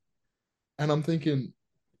kick. And I'm thinking,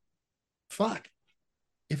 fuck,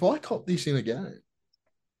 if I cop this in the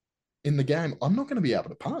game, I'm not going to be able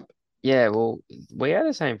to punt. Yeah, well, we had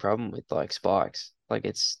the same problem with like spikes. Like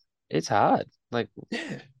it's hard. Like,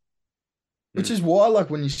 Yeah. Which mm, is why, like,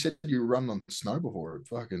 when you said you run on snow before, it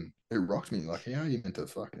rocks me. Like, how you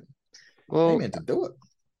well, meant to do it?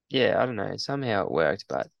 yeah, I don't know. Somehow it worked,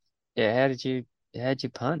 but yeah, how'd you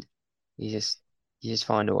punt? You just you just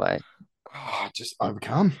find a way. Just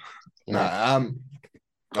overcome. No, Yeah.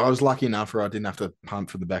 I was lucky enough where I didn't have to punt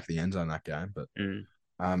for the back of the end zone that game. But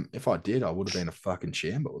Mm, if I did, I would have been a fucking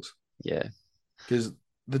shambles. yeah. Because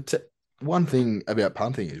one thing about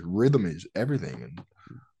punting is rhythm is everything, and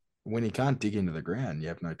when you can't dig into the ground, you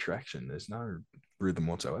have no traction. There's no rhythm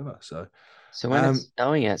whatsoever. So, So when um, it's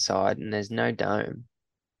snowing outside and there's no dome,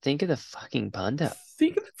 think of the fucking punter.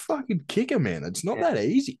 think of the fucking kicker, man. It's not Yeah, that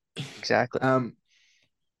easy. exactly. Um,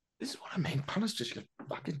 this is what I mean. Punters just get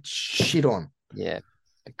fucking shit on. Yeah.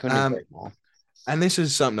 I couldn't Um, agree more. and this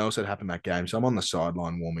is something else that happened that game. So I'm on the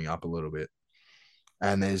sideline warming up a little bit,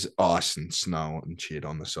 and there's ice and snow and shit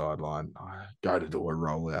on the sideline. I go to do a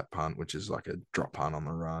rollout punt, which is like a drop punt on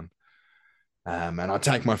the run. And I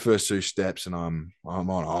take my first 2 steps, and I'm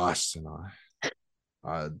on ice, and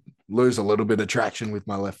I lose a little bit of traction with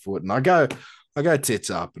my left foot, and I go tits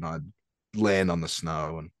up, and I land on the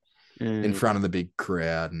snow and in Mm, front of the big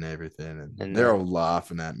crowd and everything, and and they're all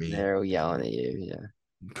laughing at me, they're all yelling at you. Yeah.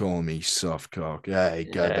 calling me soft cock. Hey,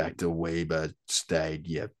 go Yeah. back to Weber State,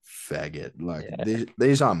 you faggot. Like Yeah.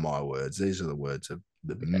 these aren't my words. These are the words of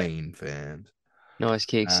the Yeah. mean fans. Nice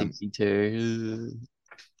kick, Um, 62.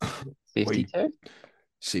 oi, 52?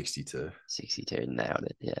 62. 62. Nailed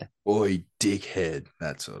it. Yeah. Oi, dickhead.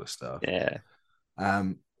 That sort of stuff. Yeah.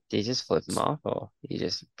 Um, Do you just flip them off or you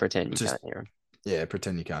just pretend you just can't hear them? yeah,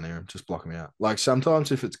 pretend you can't hear him. Just block him out. Like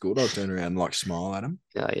sometimes if it's good, I'll turn around and like smile at him.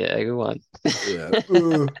 Oh, yeah. Good one. Yeah.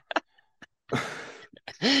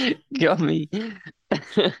 Got me.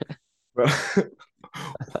 but,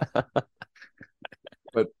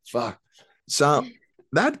 but fuck. Some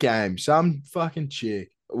fucking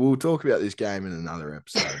chick. We'll talk about this game in another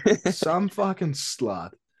episode. But some fucking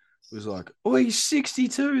slut was like, "Oh, he's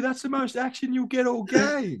 62. That's the most action you'll get all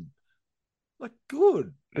game." Like,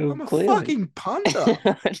 good. Well, I'm a clearly. fucking punter.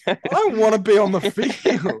 I don't want to be on the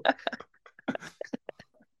field.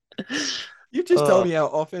 You just told Oh, me our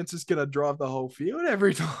offense is gonna drive the whole field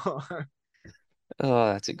every time. oh,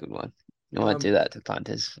 that's a good one. I might do that to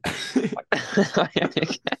punters.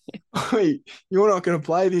 Wait, you're not gonna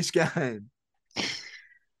play this game.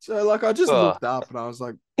 So like I just Oh. looked up and I was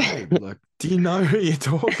like, babe, like, do you know who you're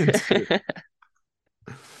talking to?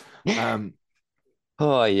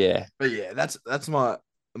 Oh yeah. But yeah, that's my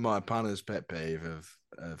punter's pet peeve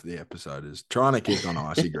of the episode is trying to kick on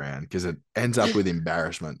icy ground because it ends up with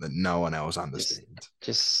embarrassment that no one else understands.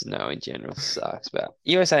 Just snow in general sucks. But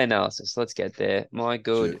USA analysis, let's get there. My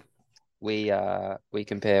good, Shit. we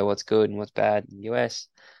compare what's good and what's bad in the US.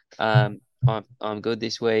 I'm good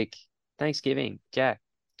this week. Thanksgiving, Jack.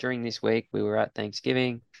 During this week, we were at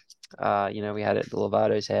Thanksgiving. We had it at the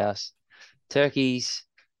Lovato's house. Turkeys,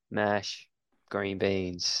 mash, green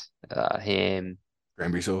beans, ham.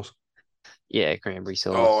 Cranberry sauce. Yeah, cranberry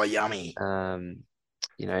Oh, sauce. yummy. Some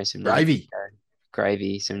New Gravy. Mexico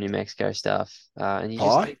gravy, some New Mexico stuff. And you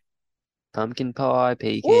just Pie. pumpkin pie,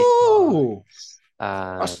 pecan Ooh.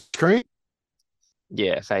 pie. Ice cream.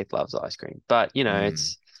 Yeah, Faith loves ice cream. But Mm.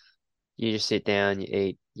 it's you just sit down, you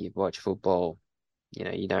eat, you watch football.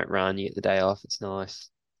 You don't run, you get the day off. It's nice.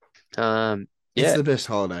 It's Yeah, the best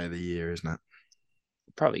holiday of the year, isn't it?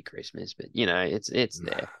 probably Christmas, but it's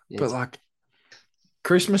there. But It's like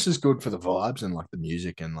Christmas is good for the vibes and like the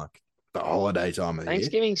music and like the holiday time of the year.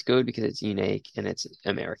 Thanksgiving's good because it's unique and it's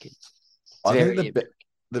American. It's I think very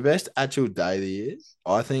the best actual day of the year,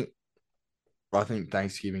 I think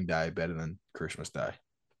Thanksgiving Day better than Christmas Day.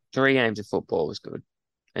 3 games of football was good,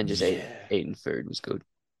 and just Yeah. eating food was good.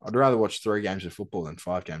 I'd rather watch 3 games of football than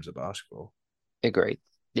 5 games of basketball. Agreed.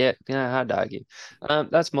 Yeah, hard to argue.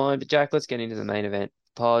 That's mine. But Jack, let's get into the main event.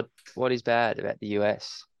 Pod, what is bad about the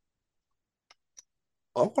US?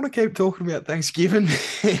 I want to keep talking about Thanksgiving.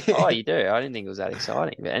 Oh, you do. I didn't think it was that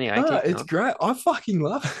exciting. But anyway, No, keep it's going. great. I fucking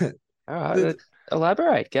love it. All right, The,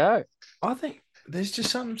 elaborate. Go. I think there's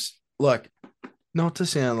just something like, not to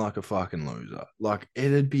sound like a fucking loser, like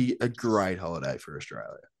it'd be a great holiday for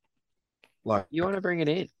Australia. Like, You want to bring it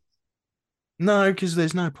in? no, because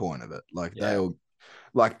there's no point of it. Like they Yeah. all,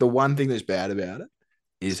 like the one thing that's bad about it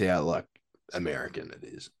is how like American it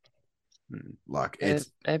is. Hmm. Like It,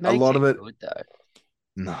 it's it a makes lot it of it. good though.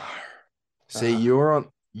 No, see, Uh,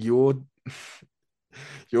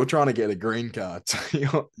 you're trying to get a green card, so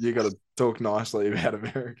you got to talk nicely about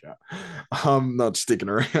America. I'm not sticking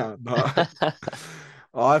around. No.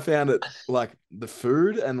 I found it like the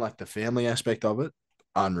food and like the family aspect of it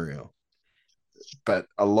unreal, but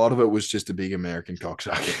a lot of it was just a big American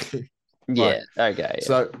cocksucker. yeah. Like, Okay. Yeah.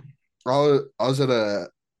 so I was at a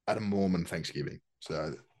Mormon Thanksgiving,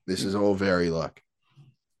 so this is all very like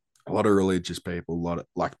a lot of religious people, a lot of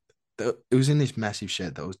like it was in this massive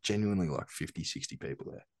shed that was genuinely like 50, 60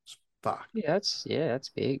 people there. Fuck. That's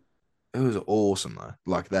big. It was awesome though.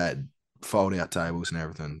 Like they had fold out tables and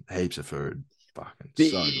everything, heaps of food. Fucking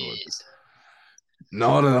so good. Beers.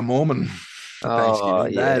 Not at a Mormon Oh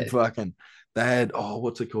Thanksgiving. yeah. They had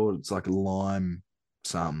what's it called? It's like lime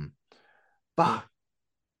something. But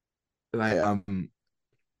they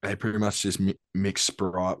they pretty much just mix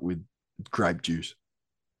Sprite with grape juice,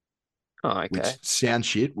 Oh, okay. which sound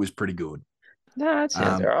shit was pretty good. No, that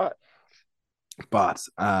sounds all Um, right. but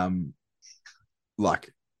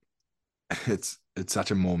like it's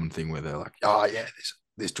such a Mormon thing where they're like, oh yeah,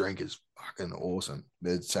 this drink is fucking awesome.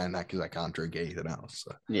 They're saying that because they can't drink anything else.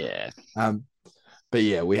 So, Yeah. um, but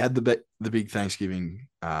yeah, we had the big Thanksgiving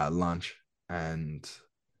lunch, and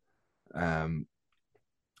um,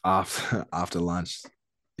 after lunch,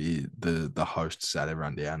 the host sat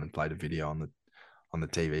everyone down and played a video on the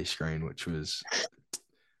TV screen, which was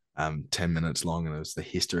 10 minutes long, and it was the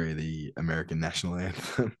history of the American national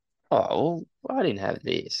anthem. Oh, well, I didn't have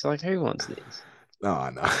this. Like, who wants this? Oh, I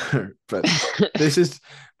know, but this is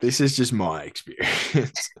just my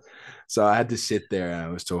experience. So I had to sit there and I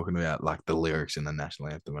was talking about like the lyrics in the national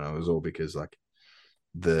anthem, and it was all because like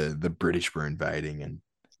the British were invading, and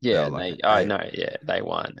they Yeah, were like, I "Hey, know, yeah, they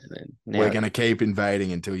won, and then we're now, gonna keep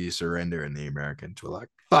invading until you surrender." And the Americans were like,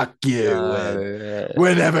 "Fuck you, no,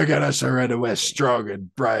 we're never gonna surrender. We're strong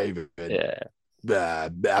and brave and yeah,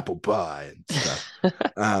 apple pie and stuff."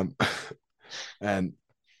 Um, and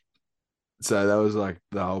so that was like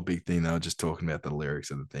the whole big thing. They were just talking about the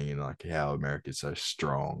lyrics of the thing and like how America's so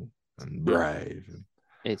strong and Mm. brave.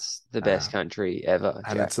 It's the best Um, country ever,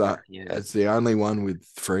 and Jack. Yeah, it's the only one with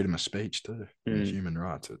freedom of speech too and mm, human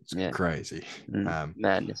rights. It's yeah, crazy.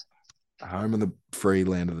 madness. Home of the free,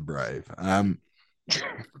 land of the brave.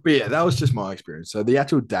 But yeah, that was just my experience. So the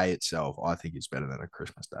actual day itself, I think is better than a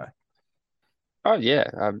Christmas day. Oh yeah,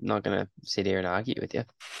 I'm not gonna sit here and argue with you.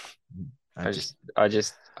 I just I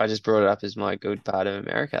just brought it up as my good part of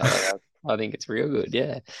America. Like, I think it's real good.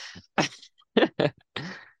 Yeah.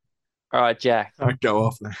 All right, Jack. I go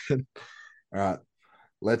off then. All right,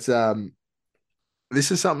 let's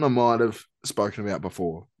this is something I might have spoken about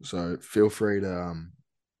before, so feel free to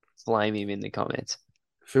Flame him in the comments.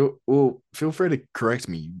 feel free to correct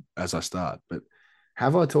me as I start. But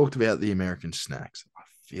have I talked about the American snacks? I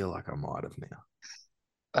feel like I might have now.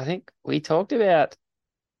 I think we talked about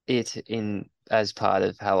it in as part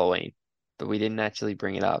of Halloween, but we didn't actually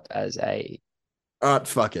bring it up as a. All right,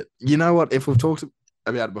 fuck it. You know what? If we've talked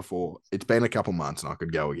about it before, it's been a couple months and I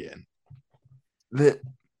could go again. That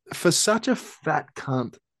for such a fat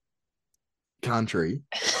cunt country,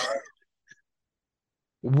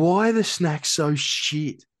 why the snacks so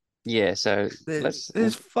shit? Yeah, so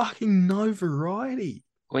There's fucking no variety.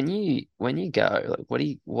 when you go, like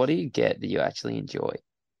what do you get that you actually enjoy?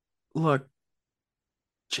 Like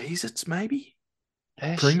Cheez-Its, maybe?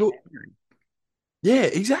 Ah, shit. Pringle. Yeah,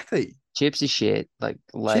 exactly. Chips is shit, like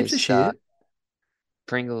Chips are Lay's suck, shit.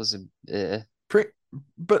 Pringles are, Pri-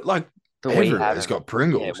 but like but we have everywhere's them. got Yeah,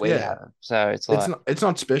 Pringles. we Yeah. have them. So it's like It's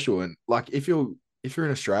not special. And like if you're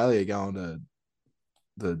in Australia going to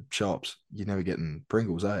the shops, you're never getting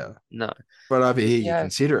Pringles, are you? no. But over here, You you have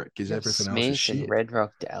consider it because you have everything else is Smiths and shit. Red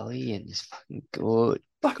Rock Deli and it's fucking good.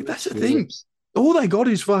 Like Good that's the thing. chips, All they got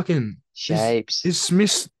is fucking shapes. is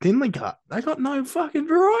Smith's thinly cut. They got no fucking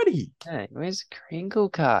variety. Hey, where's the crinkle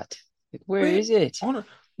cut? Like, where Where is it? on it,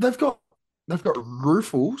 they've got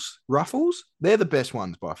Ruffles. They're the best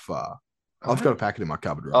ones by far. I've got a packet in my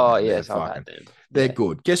cupboard right Oh now. yes, I've had them. They're Yeah.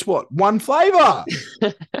 good. Guess what? One flavor.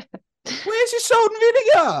 Where's your salt and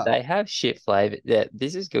vinegar? They have shit flavor. Yeah,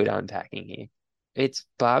 this is good unpacking here. It's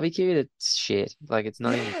barbecue that's shit. Like it's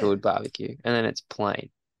not even Yeah, good barbecue. And then it's plain.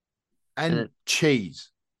 And and then cheese.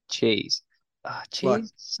 cheese. Ah, Like, cheese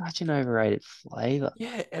is such an overrated flavor.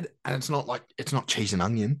 yeah, and it's not like it's not cheese and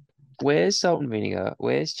onion. Where's salt and vinegar?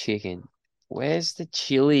 Where's chicken? Where's the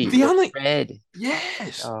chili? The The only red.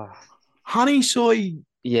 yes, Oh, honey soy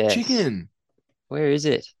yes. chicken. Where is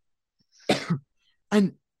it?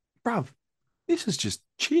 And bruv, this is just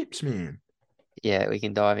chips, man. Yeah, we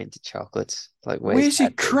can dive into chocolates. Like, where's Where's your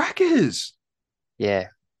Cadbury? crackers? Yeah.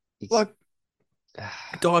 It's Like,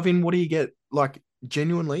 dive in. What do you get? Like,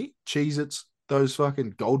 genuinely, Cheez Its, those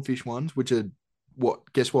fucking goldfish ones, which are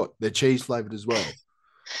what? Guess what? They're cheese flavored as well.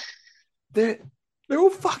 They're they're all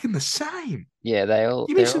fucking the same. yeah, Give me they're all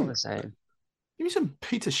some the same. give me some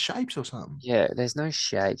pizza shapes or something. Yeah, there's no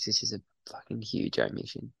shapes. This is a fucking huge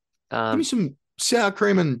omission. Give me Um, some sour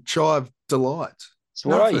cream and chive delights. so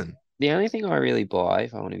Nothing. the only thing I really buy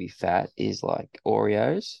if I want to be fat is like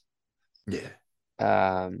Oreos, Yeah.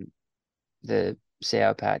 um, the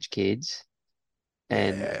Sour Patch Kids,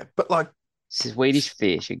 and Yeah. But like, Swedish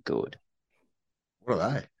Fish are good. what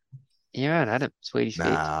are they? You haven't had them, Swedish Fish.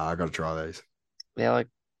 Nah, I gotta try these. They're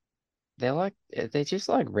like they're just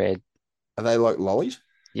like red. Are they like lollies?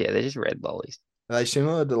 Yeah, they're just red lollies. Are they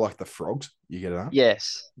similar to like the frogs? You get it up?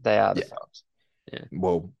 Yes, they are the Yeah. frogs. Yeah.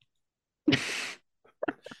 Well,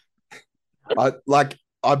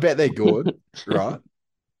 I bet they're good, right?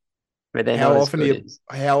 But they're How not as often do good you as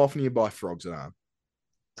how often do you buy frogs at home?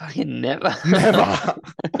 fucking never. Never.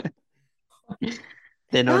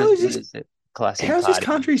 They're not How as is good this as the classic how's this party.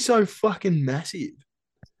 country so fucking massive?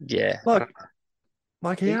 Yeah.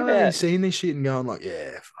 Like Think how are they about seeing this shit and going like,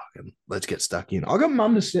 yeah, fucking let's get stuck in. I got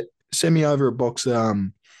mum to send me over a box of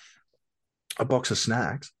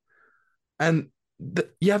snacks, and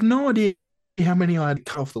you have no idea how many I had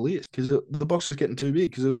cut off the list because the box was getting too big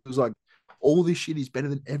because it was like all this shit is better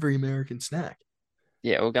than every American snack.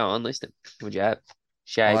 yeah, we'll go on list them. Would you have I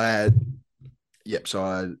shapes, had yep, so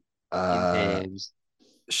I had Tim Tams?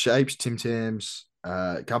 shapes, Tim Tams,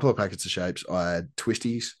 a couple of packets of shapes. I had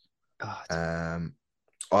twisties. Oh, Um,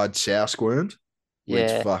 I had sour squirmed, which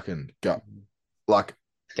yeah. fucking got like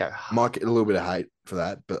Go might hard. get a little bit of hate for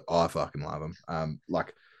that, but I fucking love them.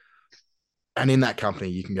 And in that company,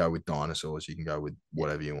 you can go with dinosaurs, you can go with Yeah.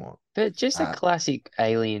 whatever you want. But just a Uh, classic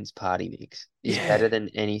aliens party mix is yeah, better than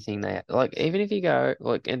anything they like. Even if you go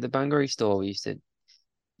like in the Bungaree store, we used to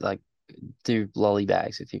like do lolly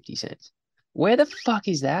bags for 50 cents. Where the fuck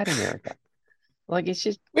is that, America? Like it's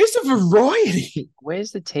just where's the variety?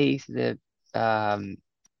 where's the teeth, the um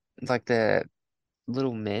like the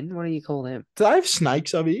little men? What do you call them? Do they have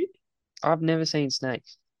snakes over here? I've never seen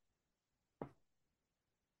snakes.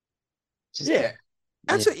 Just Yeah, yeah.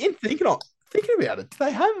 actually, in thinking about it, do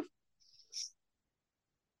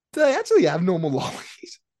they actually have normal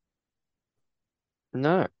lollies?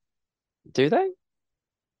 No. Do they?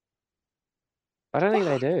 I don't think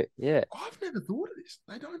they Fuck, do. Yeah. I've never thought of this.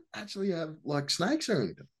 They don't actually have like snakes or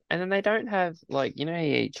anything. And then they don't have like you know how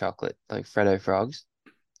you eat chocolate, like Freddo Frogs.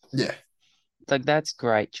 Yeah, Like that's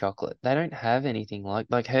great chocolate. They don't have anything like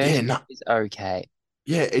yeah, Hershey's no, is okay.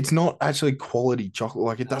 yeah. It's not actually quality chocolate.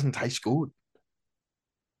 Like it doesn't taste good.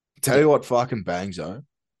 Tell Yeah. you what, fucking bangs though,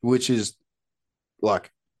 which is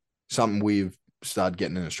like something we've started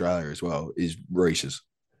getting in Australia as well, is Reese's.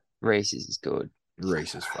 Reese's is good.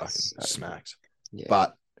 Reese's Ah, fucking so good. smacks. Yeah.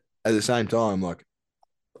 But at the same time, like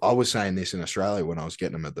I was saying this in Australia when I was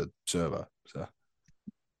getting them at the server. So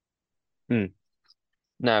Hmm.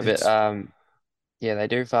 No, but it's yeah, they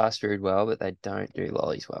do fast food well, but they don't do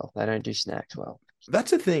lollies well. They don't do snacks well.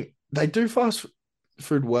 that's the thing. They do fast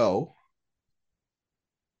food well.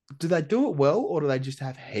 Do they do it well, or do they just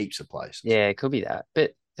have heaps of places? Yeah, it could be that.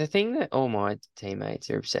 But the thing that all my teammates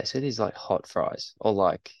are obsessed with is like hot fries or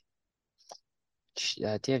like, do you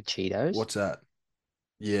have Cheetos? What's that?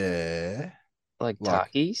 Yeah, Like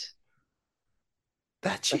like Takis?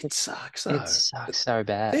 that Like shit sucks it though. sucks so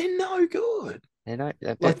bad. They're no good. They don't,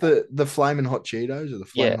 Like but the flaming hot Cheetos or the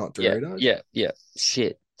yeah, flaming hot yeah, Doritos. yeah, yeah.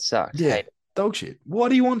 Shit sucks. Yeah, Hate dog shit. Why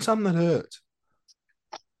do you want something that hurts?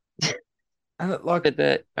 it. And it, like, But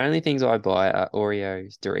the only things I buy are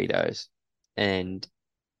Oreos, Doritos, and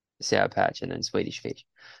Sour Patch, and then Swedish Fish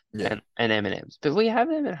yeah, and M&Ms. But we have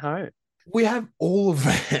them at home. we have all of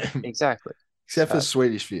them Exactly. except for So,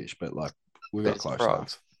 Swedish Fish, but like we but got it's close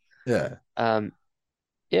frogs. enough. Yeah. Um,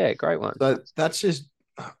 yeah, great one. So that's just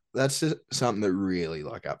something that really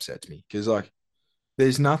like upsets me because like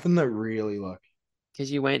there's nothing that really like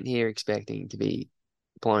Because you went here expecting to be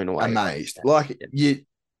blown away by amazed. snacks. Like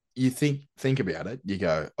you think about it, you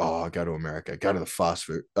go, oh, I go to America, go to the fast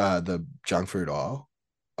food, the junk food aisle.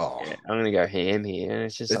 Oh, Yeah, I'm gonna go ham here, and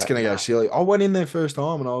it's just it's like, gonna go nah, silly. I went in there first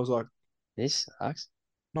time and I was like, this sucks.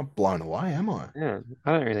 not blown away, am I? Yeah,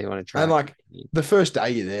 I don't really want to try And like it. the first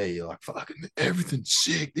day you're there, you're like, fucking everything's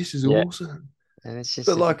sick. This is Yeah, awesome. and it's just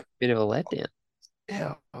But a like, bit of a letdown.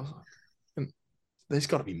 yeah, I was like, there's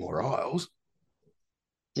got to be more aisles.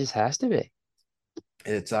 Just has to be.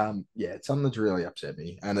 It's yeah, it's something that's really upset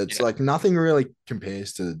me, and it's Yeah. like nothing really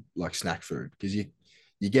compares to like snack food because you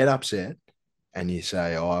get upset and you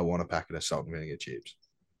say, "Oh, I want a packet of salt and vinegar chips,"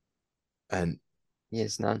 and Yeah,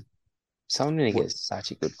 it's none. Someone gonna what? get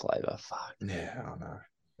such a good flavor. Fuck. Yeah, I know.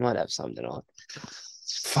 Might have some tonight.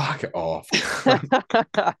 Fuck it off.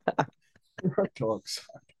 Dogs.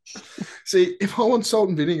 See, if I want salt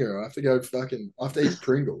and vinegar, I have to go fucking. I have to eat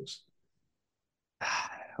Pringles.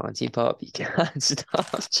 Once you pop, you can't stop.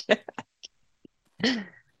 Jack.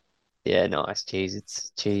 Yeah, nice cheese.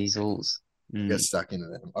 It's cheesels. I get Mm. stuck into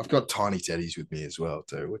them. I've got tiny teddies with me as well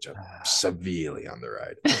too, which are severely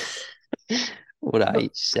underrated. What I'm not,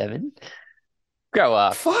 age? 7? Grow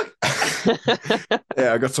up. fuck.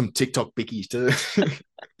 Yeah, I got some TikTok bickies too.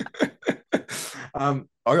 I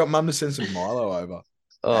got mum to send some Milo over,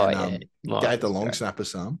 Oh and yeah, gave the Milo's long great. snapper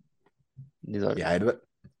some. He's like, You hated it.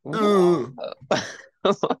 "Whoa." Uh,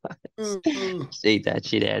 uh, Just eat that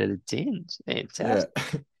shit out of the tin. It's yeah,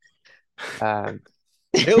 fantastic. Um,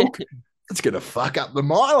 milk. It's gonna fuck up the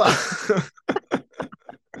Milo.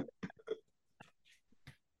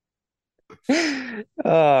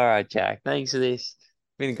 all right, Jack. Thanks for this.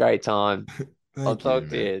 Been a great time. I'll Thank you, talk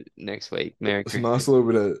to man. you next week. Merry It's a nice Christmas. little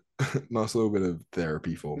bit of nice little bit of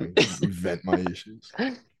therapy for me. Vent my issues. All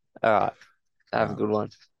right. Have a Uh, good one.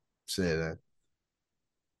 see you then.